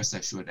and be rest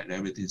assured that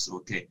everything's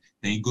okay.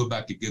 Then you go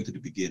back again to the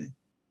beginning.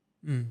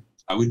 Mm.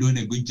 Are we doing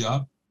a good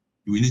job?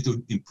 Do we need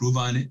to improve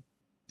on it?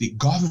 The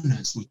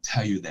governance will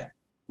tell you that.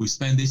 We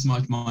spend this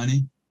much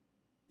money.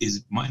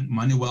 Is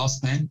money well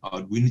spent?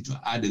 Or we need to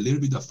add a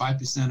little bit of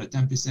 5% or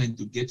 10%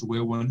 to get to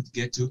where we want to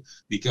get to?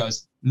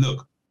 Because,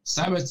 look,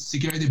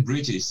 cybersecurity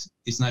breaches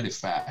is not a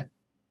fad.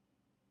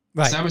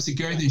 Right.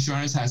 Cybersecurity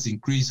insurance has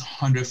increased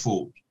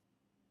 100-fold,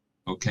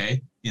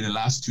 okay, in the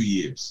last 2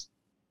 years.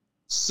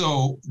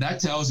 So that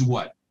tells you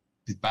what?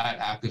 The bad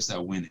actors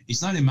are winning.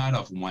 It's not a matter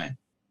of when.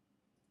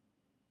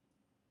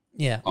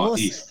 Yeah. Or well,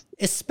 if.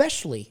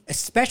 Especially,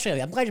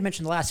 I'm glad you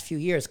mentioned the last few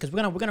years, because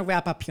we're gonna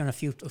wrap up here on a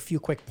few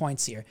quick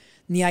points here.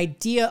 And the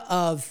idea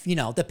of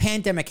the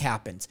pandemic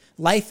happened,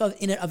 life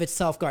in and of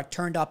itself got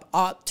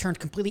turned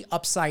completely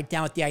upside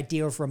down with the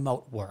idea of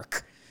remote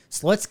work.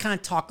 So let's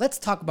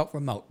talk about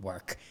remote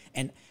work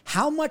and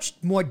how much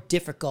more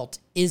difficult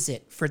is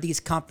it for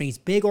these companies,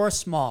 big or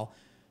small,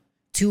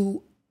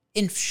 to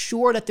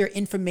ensure that their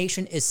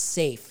information is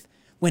safe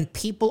when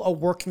people are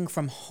working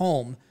from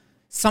home,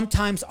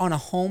 sometimes on a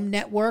home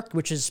network,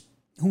 which is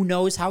who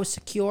knows how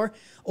secure,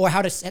 or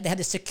they had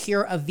to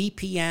secure a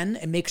VPN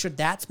and make sure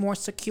that's more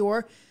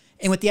secure.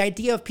 And with the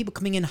idea of people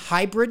coming in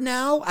hybrid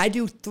now, I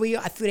do 3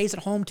 days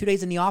at home, 2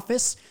 days in the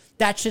office.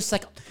 That's just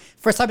like,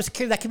 for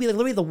cybersecurity, that could be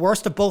literally the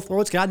worst of both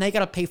worlds. Now you got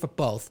to pay for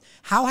both.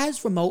 How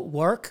has remote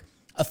work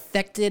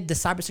affected the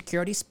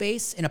cybersecurity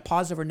space in a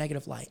positive or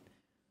negative light?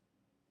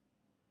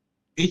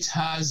 It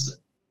has,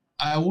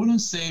 I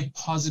wouldn't say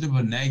positive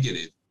or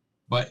negative,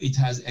 but it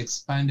has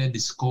expanded the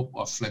scope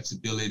of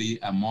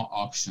flexibility and more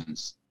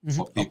options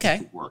for people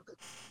to work.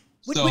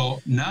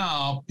 So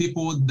now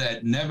people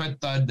that never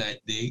thought that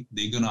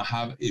they're going to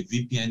have a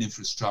VPN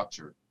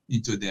infrastructure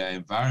into their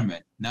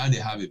environment, now they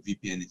have a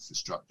VPN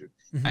infrastructure.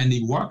 Mm-hmm. And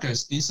the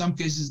workers, in some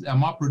cases, are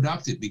more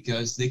productive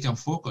because they can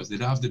focus. They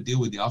don't have to deal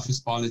with the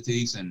office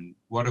politics and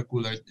water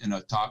cooler,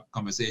 talk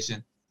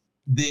conversation.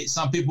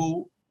 Some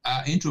people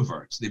are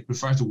introverts. They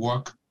prefer to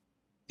work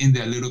in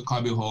their little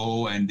cubby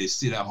hole and they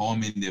sit at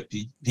home in their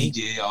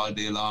PJ all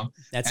day long.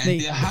 That's me.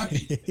 They're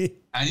happy.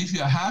 And if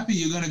you're happy,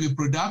 you're going to be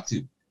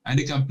productive. And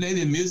they can play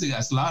the music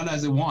as loud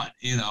as they want.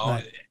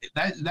 Right.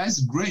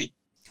 That's great.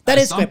 That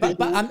is great, but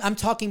I'm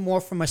talking more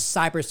from a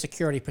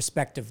cybersecurity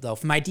perspective, though,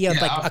 from the idea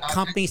of a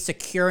company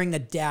securing the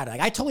data.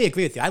 I totally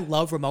agree with you. I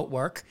love remote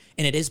work,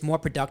 and it is more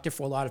productive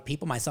for a lot of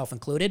people, myself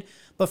included.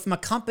 But from a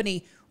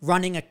company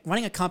running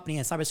a company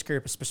in a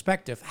cybersecurity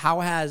perspective, how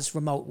has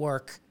remote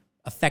work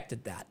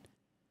affected that?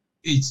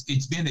 It's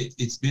been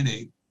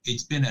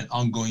it's been an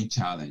ongoing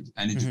challenge,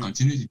 and it will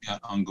continue to be an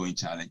ongoing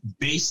challenge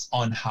based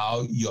on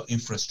how your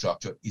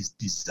infrastructure is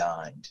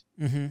designed.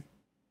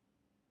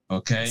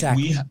 Okay,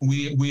 exactly.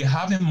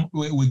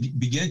 we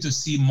begin to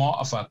see more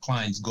of our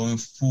clients going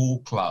full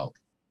cloud.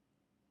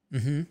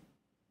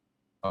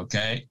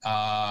 Okay,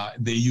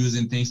 they're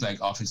using things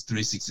like Office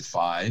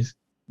 365.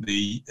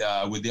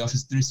 With the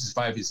Office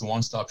 365, it's a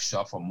one-stop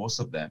shop for most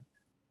of them.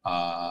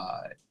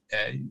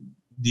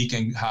 You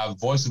can have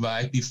voice over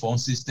IP phone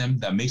system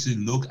that makes it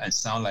look and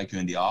sound like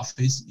you're in the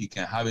office. You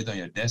can have it on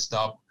your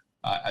desktop.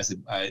 On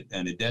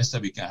the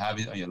desktop, you can have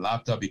it on your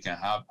laptop. You can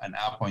have an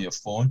app on your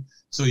phone.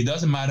 So it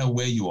doesn't matter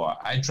where you are.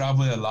 I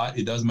travel a lot.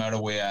 It doesn't matter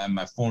where I am.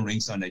 My phone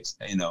rings on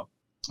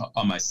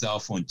my cell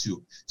phone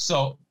too.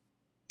 So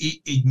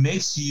it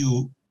makes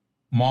you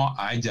more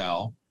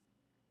agile,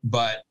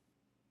 but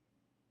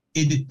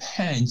it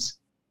depends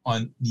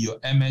on your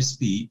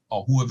MSP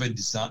or whoever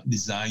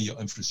design your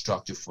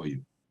infrastructure for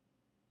you.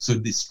 So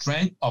the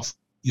strength of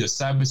your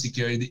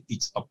cybersecurity,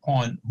 it's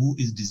upon who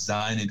is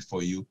designing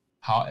for you,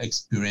 how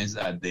experienced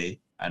are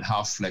they, and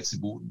how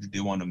flexible do they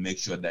want to make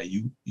sure that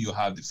you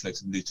have the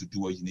flexibility to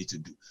do what you need to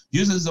do.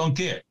 Users don't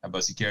care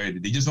about security.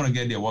 They just want to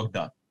get their work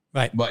done.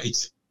 Right. But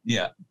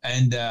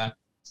and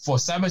for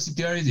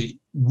cybersecurity,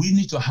 we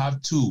need to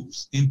have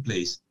tools in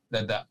place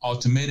that are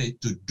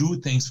automated to do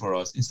things for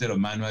us instead of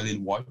manually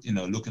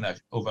looking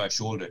over our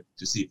shoulder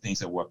to see if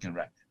things are working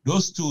right.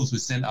 Those tools will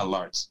send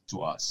alerts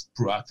to us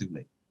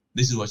proactively.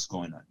 This is what's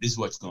going on. This is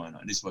what's going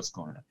on. This is what's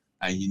going on.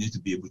 And you need to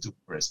be able to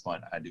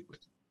respond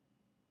adequately.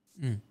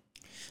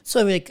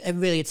 So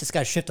really, it's just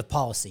got a shift of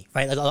policy,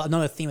 right?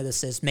 Another theme of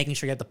this is making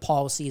sure you have the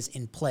policies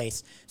in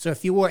place. So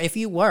if you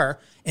were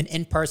an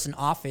in-person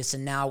office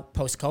and now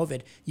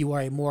post-COVID, you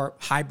are a more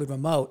hybrid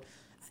remote,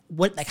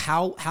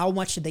 how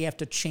much did they have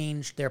to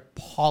change their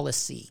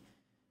policy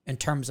in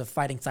terms of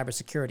fighting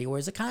cybersecurity? Or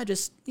is it kind of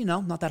just,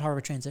 not that hard of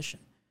a transition?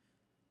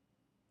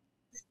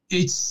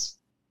 It's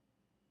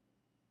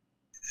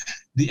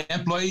the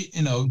employee,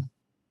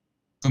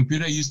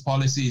 computer use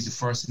policy is the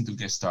first thing to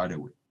get started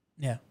with.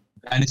 Yeah.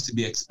 That needs to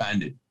be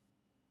expanded.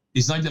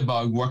 It's not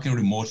about working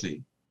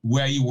remotely.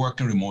 Where are you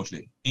working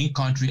remotely? In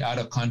country, out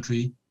of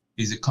country?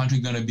 Is the country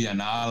going to be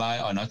an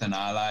ally or not an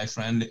ally,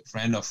 friend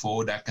or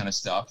foe, that kind of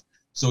stuff.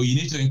 So you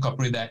need to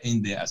incorporate that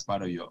in there as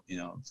part of your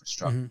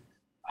infrastructure.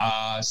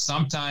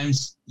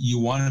 Sometimes you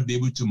want to be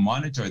able to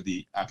monitor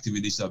the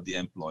activities of the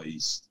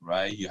employees,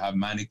 right? You have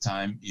manic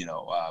time,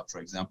 for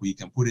example, you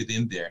can put it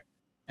in there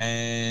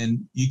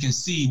and you can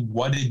see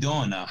what they're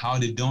doing and how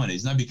they're doing it.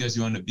 It's not because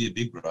you want to be a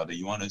big brother.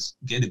 You want to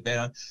get it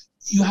better.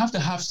 You have to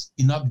have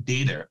enough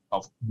data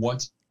of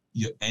what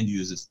your end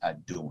users are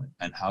doing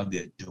and how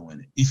they're doing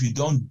it. If you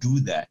don't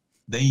do that,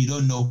 then you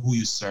don't know who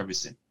you're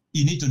servicing.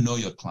 You need to know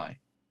your client.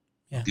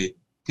 Yeah. Okay.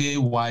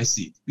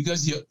 KYC,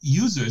 because your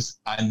users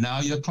are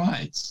now your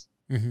clients.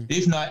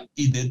 If not,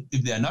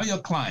 if they are not your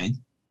client,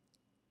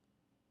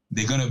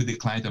 they're going to be the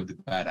client of the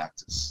bad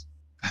actors.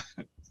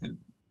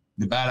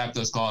 The bad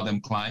actors call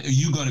them client.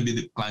 You're going to be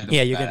the client of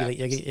the bad actors.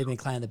 You're going to be the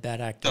client of the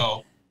bad actor.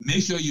 So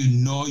make sure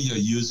you know your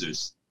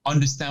users,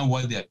 understand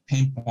what their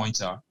pain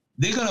points are.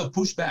 They're going to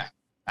push back.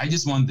 I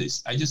just want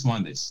this. I just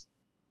want this.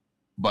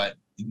 But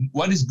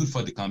what is good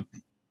for the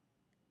company?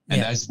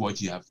 And that's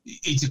what you have.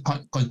 It's a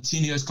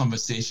continuous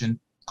conversation,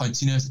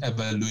 continuous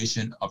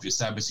evaluation of your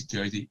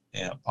cybersecurity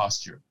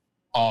posture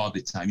all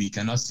the time. You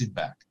cannot sit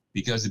back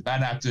because the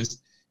bad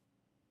actors,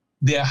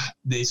 they're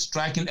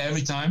striking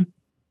every time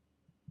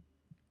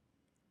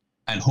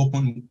and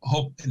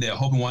they're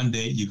hoping one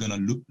day you're going to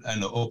look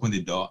and open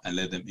the door and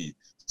let them in.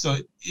 So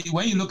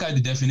when you look at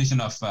the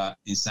definition of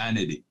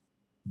insanity,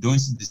 doing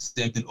the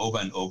same thing over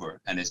and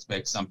over and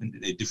expect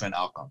a different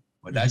outcome.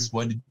 But that's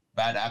what the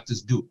bad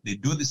actors do. They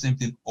do the same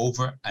thing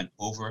over and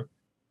over.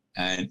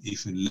 And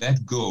if you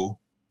let go,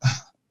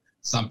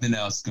 something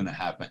else is going to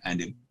happen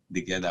and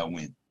they get that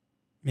win.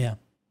 Yeah.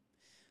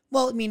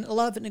 Well, I mean, a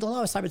lot of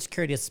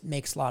cybersecurity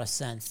makes a lot of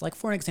sense. Like,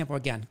 for an example,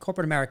 again,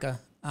 corporate America.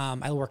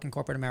 I work in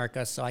corporate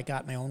America, so I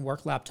got my own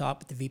work laptop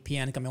with the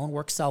VPN. I got my own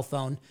work cell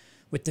phone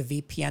with the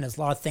VPN. There's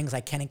a lot of things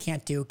I can and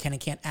can't do, can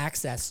and can't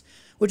access,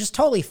 which is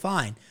totally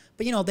fine.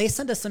 But, they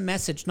sent us a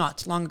message not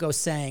too long ago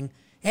saying,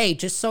 hey,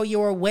 just so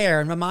you're aware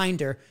and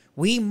reminder,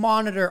 we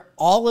monitor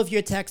all of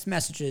your text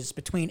messages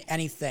between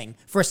anything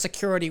for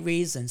security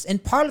reasons.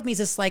 And part of me is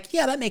just like,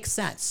 yeah, that makes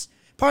sense.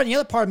 The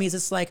other part of me is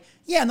just like,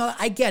 yeah, no,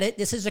 I get it.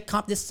 This is a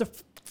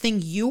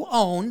thing you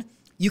own.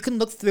 You can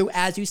look through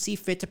as you see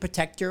fit to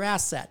protect your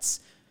assets.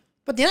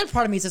 But the other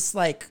part of me is just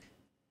like,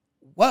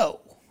 whoa,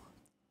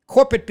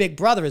 corporate Big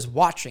Brother is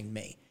watching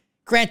me.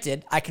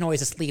 Granted, I can always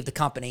just leave the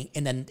company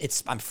and then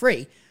I'm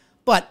free.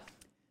 But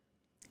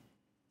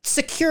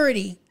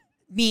security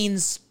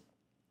means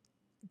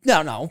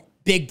no,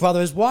 Big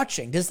Brother is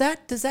watching. Does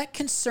that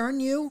concern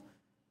you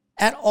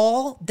at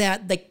all?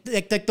 That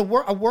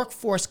a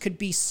workforce could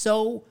be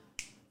so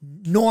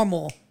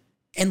normal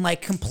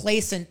and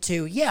complacent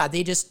to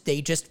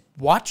they just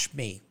watch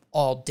me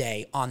all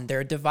day on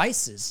their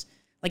devices.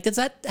 Does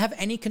that have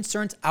any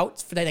concerns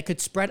that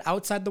could spread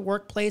outside the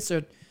workplace,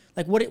 or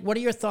Like, what are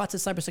your thoughts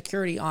of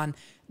cybersecurity on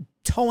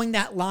towing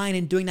that line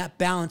and doing that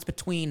balance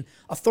between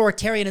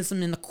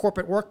authoritarianism in the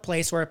corporate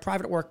workplace or a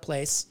private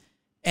workplace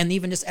and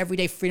even just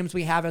everyday freedoms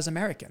we have as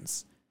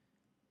Americans?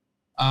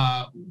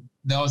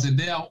 There was a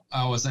day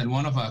I was at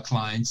one of our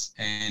clients,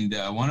 and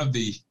one of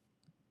the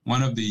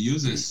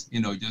users,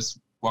 just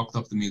walked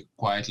up to me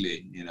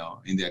quietly,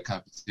 in their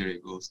cafeteria,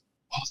 goes,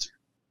 "Walter,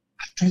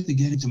 I've tried to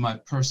get into my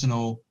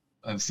personal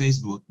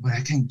Facebook, but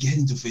I can't get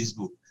into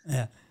Facebook."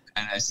 Yeah.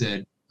 And I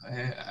said,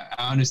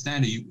 I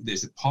understand that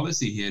there's a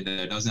policy here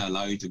that doesn't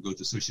allow you to go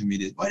to social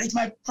media, but it's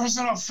my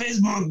personal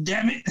Facebook,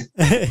 damn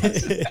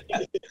it.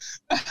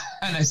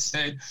 And I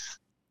said,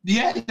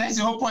 yeah, that's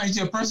the whole point. It's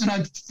your personal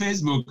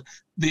Facebook.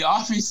 The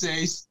office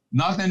says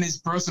nothing is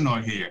personal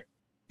here.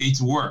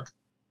 It's work.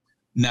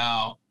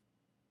 Now,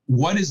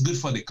 what is good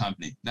for the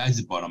company? That's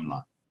the bottom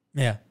line.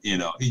 Yeah.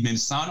 It may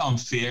sound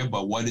unfair,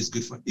 but what is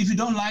good for, if you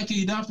don't like it,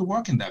 you don't have to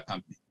work in that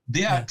company.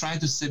 They are trying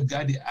to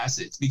safeguard the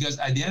assets, because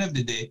at the end of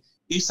the day,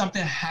 if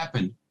something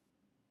happened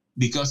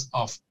because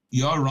of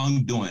your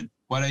wrongdoing,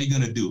 what are you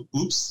going to do?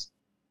 Oops.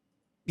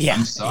 Yeah.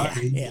 I'm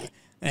sorry.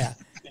 Yeah.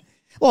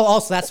 Well,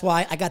 also, that's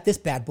why I got this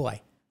bad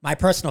boy, my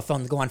personal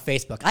phone, to go on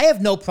Facebook. I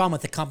have no problem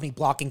with the company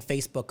blocking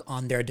Facebook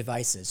on their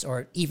devices,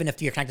 or even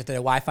if you're connected to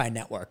their Wi-Fi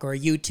network or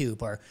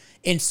YouTube or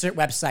insert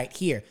website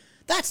here.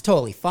 That's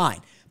totally fine.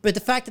 But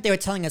the fact that they were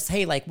telling us,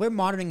 hey, like, we're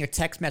monitoring your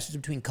text messages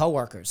between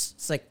coworkers,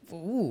 it's like,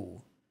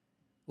 ooh,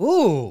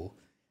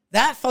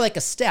 that felt like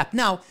a step.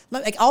 Now,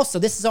 like, also,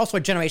 this is also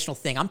a generational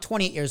thing. I'm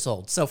 28 years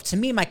old. So to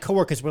me, my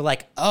coworkers were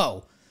like,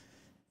 oh,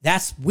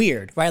 that's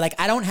weird, right? Like,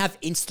 I don't have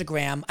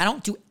Instagram. I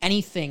don't do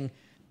anything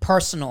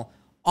personal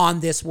on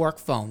this work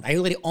phone. I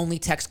literally only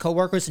text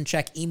coworkers and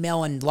check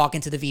email and log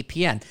into the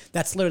VPN.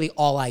 That's literally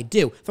all I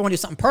do. If I want to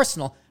do something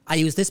personal, I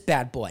use this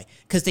bad boy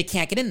because they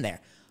can't get in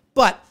there.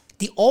 But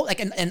the old, like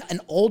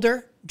an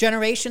older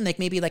generation, like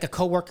maybe like a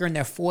coworker in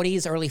their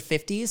 40s, early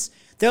 50s,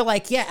 they're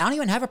like, yeah, I don't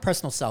even have a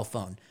personal cell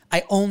phone.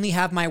 I only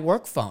have my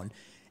work phone.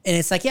 And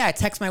it's like, yeah, I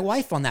text my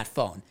wife on that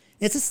phone.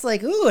 It's just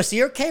like, ooh, so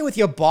you're okay with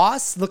your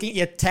boss looking at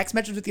your text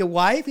messages with your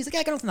wife? He's like,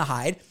 yeah, I got nothing to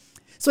hide.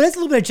 So it's a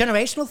little bit of a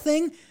generational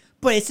thing,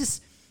 but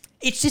it's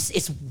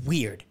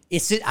weird.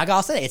 It's just,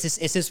 I'll say it,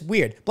 it's just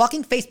weird.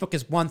 Blocking Facebook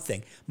is one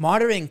thing.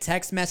 Monitoring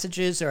text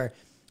messages, or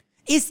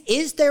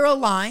is there a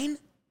line,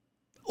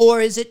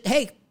 or is it,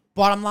 hey,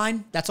 bottom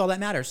line, that's all that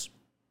matters?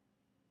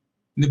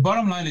 The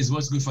bottom line is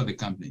what's good for the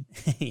company.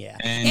 Yeah.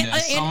 And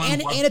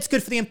it's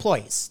good for the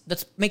employees.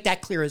 Let's make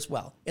that clear as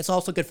well. It's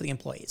also good for the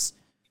employees.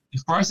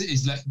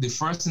 The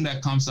first thing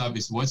that comes up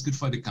is what's good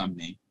for the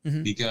company.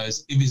 Mm-hmm.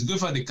 Because if it's good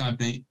for the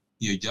company,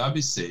 your job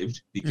is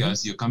saved,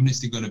 because your company is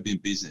still going to be in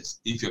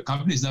business. If your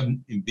company is not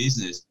in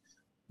business,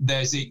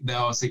 there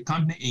was a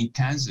company in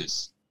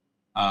Kansas,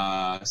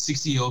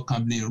 60-year-old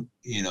company,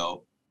 it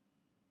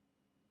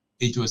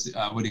was,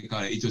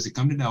 It was a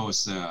company that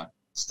was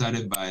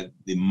started by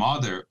the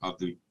mother of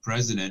the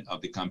president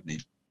of the company.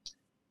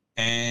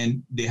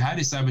 And they had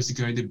a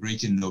cybersecurity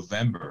breach in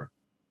November.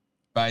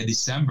 By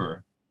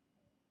December,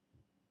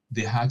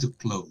 they had to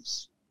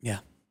close. Yeah.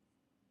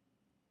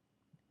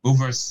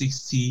 Over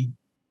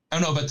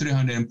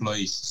 300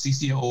 employees,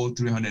 60-year-old,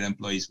 300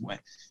 employees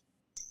went.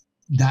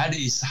 That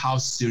is how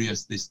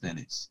serious this thing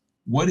is.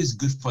 What is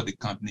good for the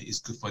company is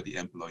good for the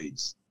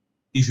employees.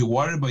 If you're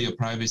worried about your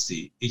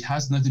privacy, it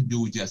has nothing to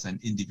do with you as an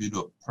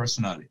individual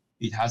personally.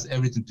 It has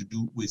everything to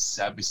do with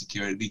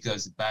cybersecurity,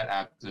 because bad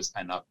actors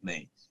are not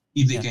playing.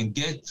 If they can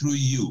get through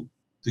you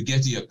to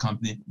get to your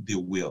company, they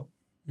will.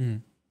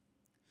 Mm.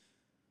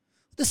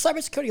 Does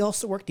cybersecurity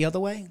also work the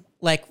other way?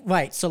 Like,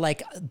 right, so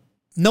like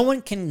no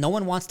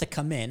one wants to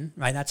come in,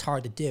 right? That's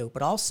hard to do.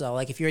 But also,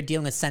 like, if you're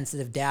dealing with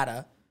sensitive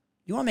data,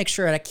 you want to make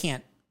sure that it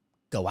can't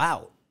go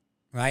out,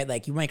 right?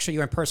 Like, you make sure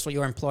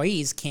your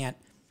employees can't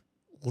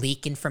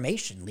leak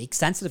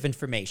sensitive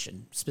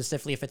information,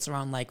 specifically if it's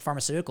around like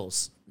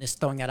pharmaceuticals, just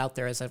throwing that out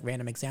there as a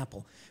random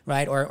example,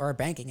 right? Or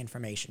banking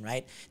information,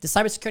 right? Does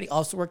cybersecurity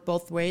also work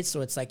both ways?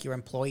 So it's like your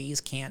employees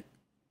can't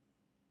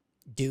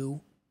do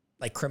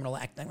like criminal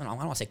act. I don't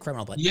want to say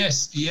criminal, but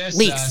yes.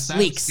 Leaks.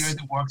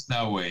 Cybersecurity works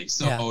that way.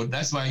 So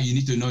that's why you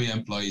need to know your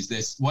employees.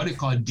 There's what they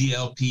call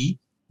DLP,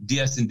 D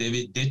as in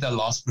David, data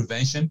loss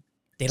prevention.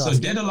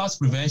 Data loss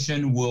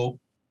prevention will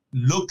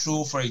look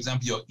through, for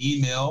example, your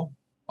email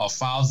or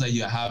files that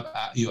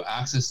you're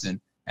accessing.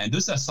 And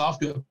those are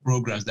software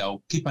programs that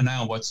will keep an eye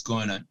on what's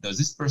going on. Does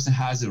this person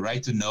has the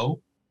right to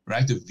know,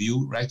 right to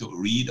view, right to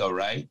read or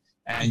write?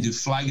 And you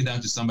flag it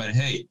down to somebody,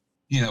 hey,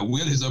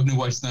 Will is opening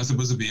what it's not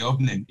supposed to be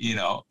opening,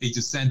 it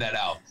just send that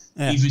out.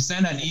 Yeah. If you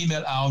send an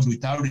email out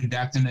without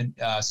redacting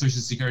a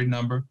social security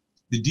number,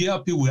 the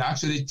DLP will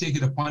actually take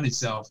it upon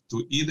itself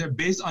to either,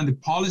 based on the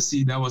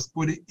policy that was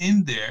put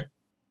in there,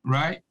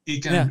 right?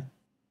 It can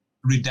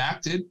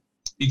redact it,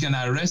 it can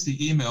arrest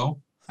the email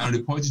and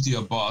report it to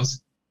your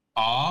boss,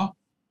 or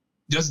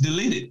just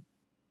delete it.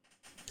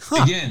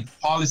 Huh. Again,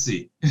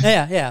 policy.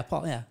 Yeah.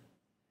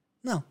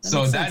 No.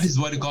 So that is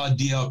what they call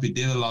DLP,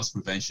 data loss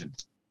prevention.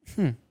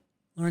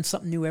 Learn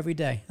something new every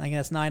day. I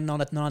guess now I know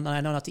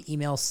not to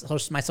email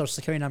my social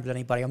security number to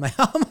anybody on my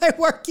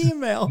work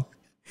email.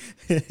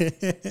 Because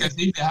if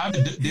they have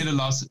a data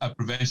loss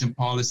prevention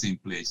policy in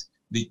place,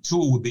 the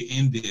tool will be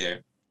in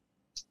there.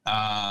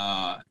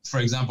 For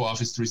example,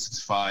 Office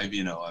 365,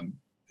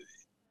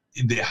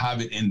 if they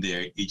have it in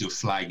there, it will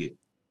flag it.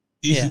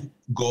 If you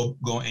go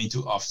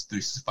into Office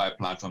 365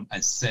 platform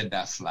and set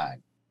that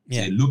flag,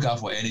 say look out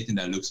for anything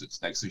that looks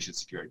like social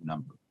security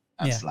number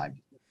and flag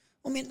it.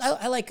 I mean,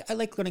 I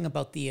like learning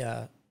about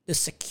the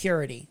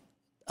security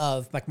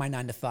of like my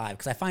 9 to 5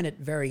 because I find it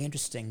very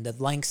interesting the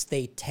lengths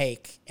they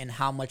take and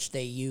how much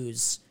they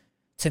use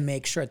to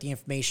make sure that the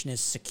information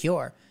is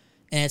secure.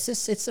 And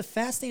it's a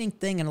fascinating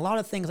thing, and a lot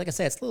of things, like I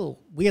said, it's a little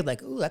weird,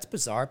 like, ooh, that's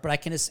bizarre, but I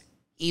can just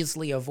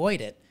easily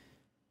avoid it.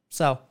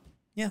 So,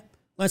 yeah,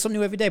 learn something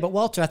new every day. But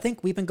Walter, I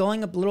think we've been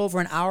going a little over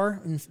an hour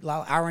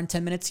and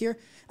 10 minutes here.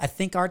 I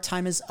think our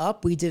time is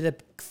up. We did a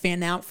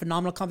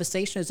phenomenal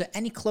conversation. Is there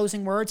any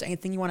closing words,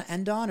 anything you want to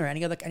end on, or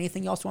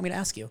anything else you want me to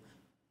ask you?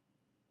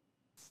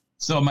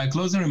 So my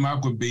closing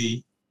remark would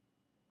be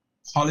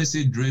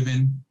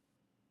policy-driven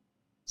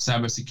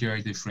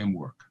cybersecurity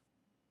framework.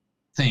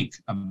 Think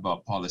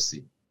about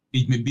policy.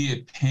 It may be a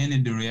pain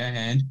in the rear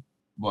end,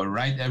 but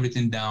write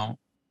everything down,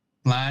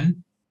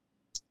 plan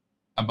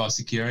about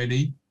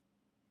security,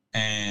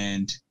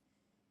 and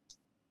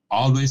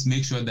always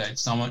make sure that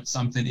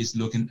something is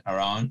looking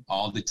around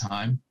all the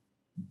time.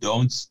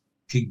 Don't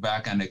kick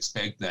back and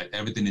expect that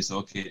everything is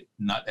okay.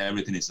 Not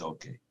everything is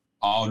okay.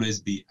 Always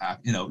be,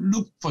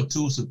 look for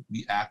tools to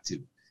be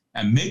active,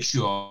 and make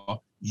sure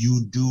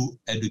you do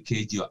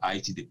educate your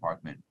IT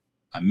department,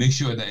 and make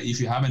sure that if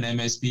you have an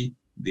MSP,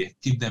 they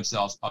keep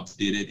themselves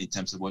updated in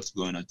terms of what's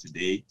going on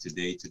today.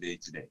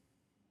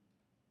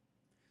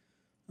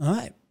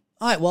 All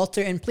right,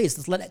 Walter, and please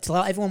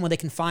tell everyone where they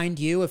can find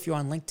you, if you're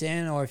on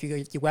LinkedIn or if you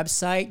go to your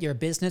website, your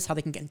business, how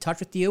they can get in touch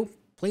with you.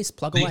 Please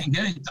plug away.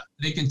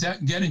 They can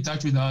get in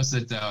touch with us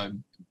at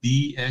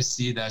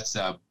BSC, that's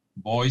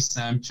Boy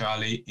Sam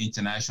Charlie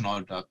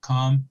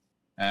International.com.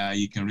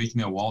 You can reach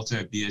me at Walter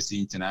at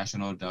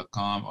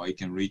BSCinternational.com, or you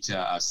can reach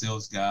our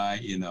sales guy,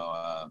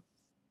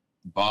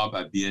 Bob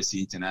at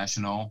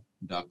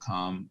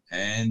bscinternational.com,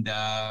 and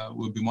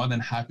we'll be more than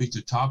happy to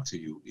talk to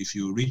you. If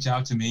you reach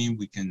out to me,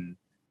 we can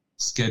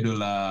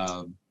schedule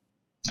a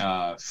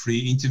free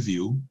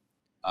interview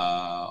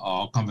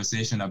or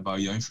conversation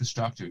about your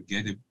infrastructure,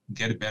 get a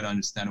better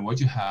understanding of what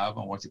you have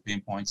and what your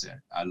pain points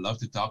are. I'd love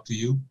to talk to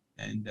you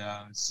and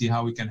see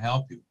how we can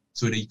help you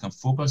so that you can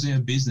focus on your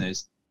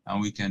business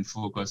and we can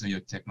focus on your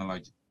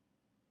technology.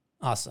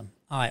 Awesome.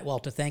 All right,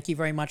 Walter, thank you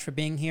very much for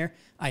being here.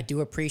 I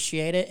do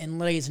appreciate it. And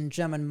ladies and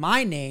gentlemen,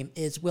 my name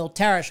is Will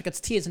Tarashuk.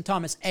 It's T as in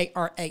Thomas,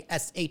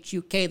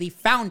 Arashuk, the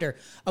founder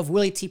of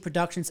Willie T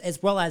Productions,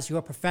 as well as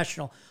your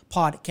professional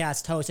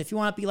podcast host. If you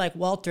want to be like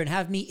Walter and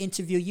have me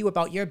interview you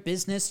about your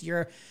business,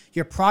 your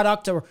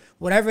product, or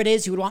whatever it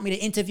is you would want me to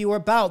interview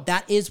about,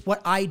 that is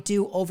what I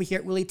do over here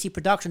at Willie T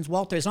Productions.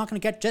 Walter is not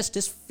going to get just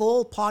this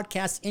full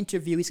podcast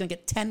interview. He's going to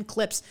get 10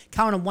 clips.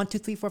 Count them, 1, 2,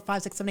 3, 4,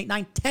 5, 6, 7, 8,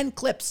 9, 10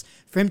 clips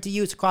for him to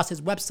use across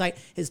his website,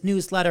 his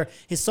newsletter,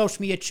 his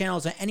social media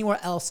channels, or anywhere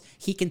else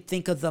he can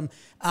think of them.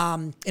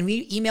 And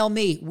email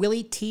me,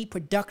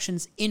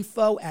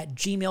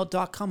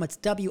 WillieTProductionsInfo@gmail.com. It's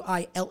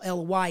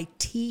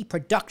WILLYT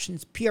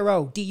Productions,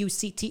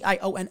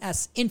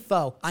 PRODUCTIONS,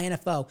 info,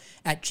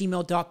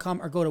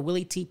 @gmail.com, or go to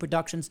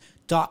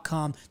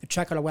WillieTProductions.com to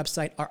check out our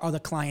website, our other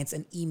clients,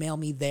 and email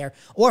me there.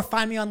 Or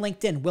find me on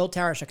LinkedIn, Will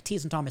Tarashuk, T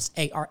as in Thomas,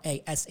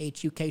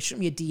 Arashuk. Shoot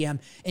me a DM,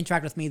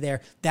 interact with me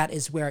there. That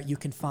is where you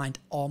can find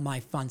all my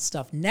fun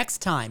stuff. Next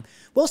time,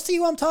 we'll see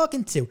who I'm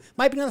talking to.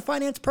 Might be another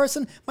finance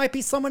person, might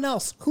be someone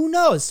else. Who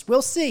knows?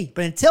 We'll see.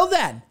 But until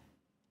then,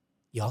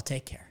 y'all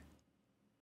take care.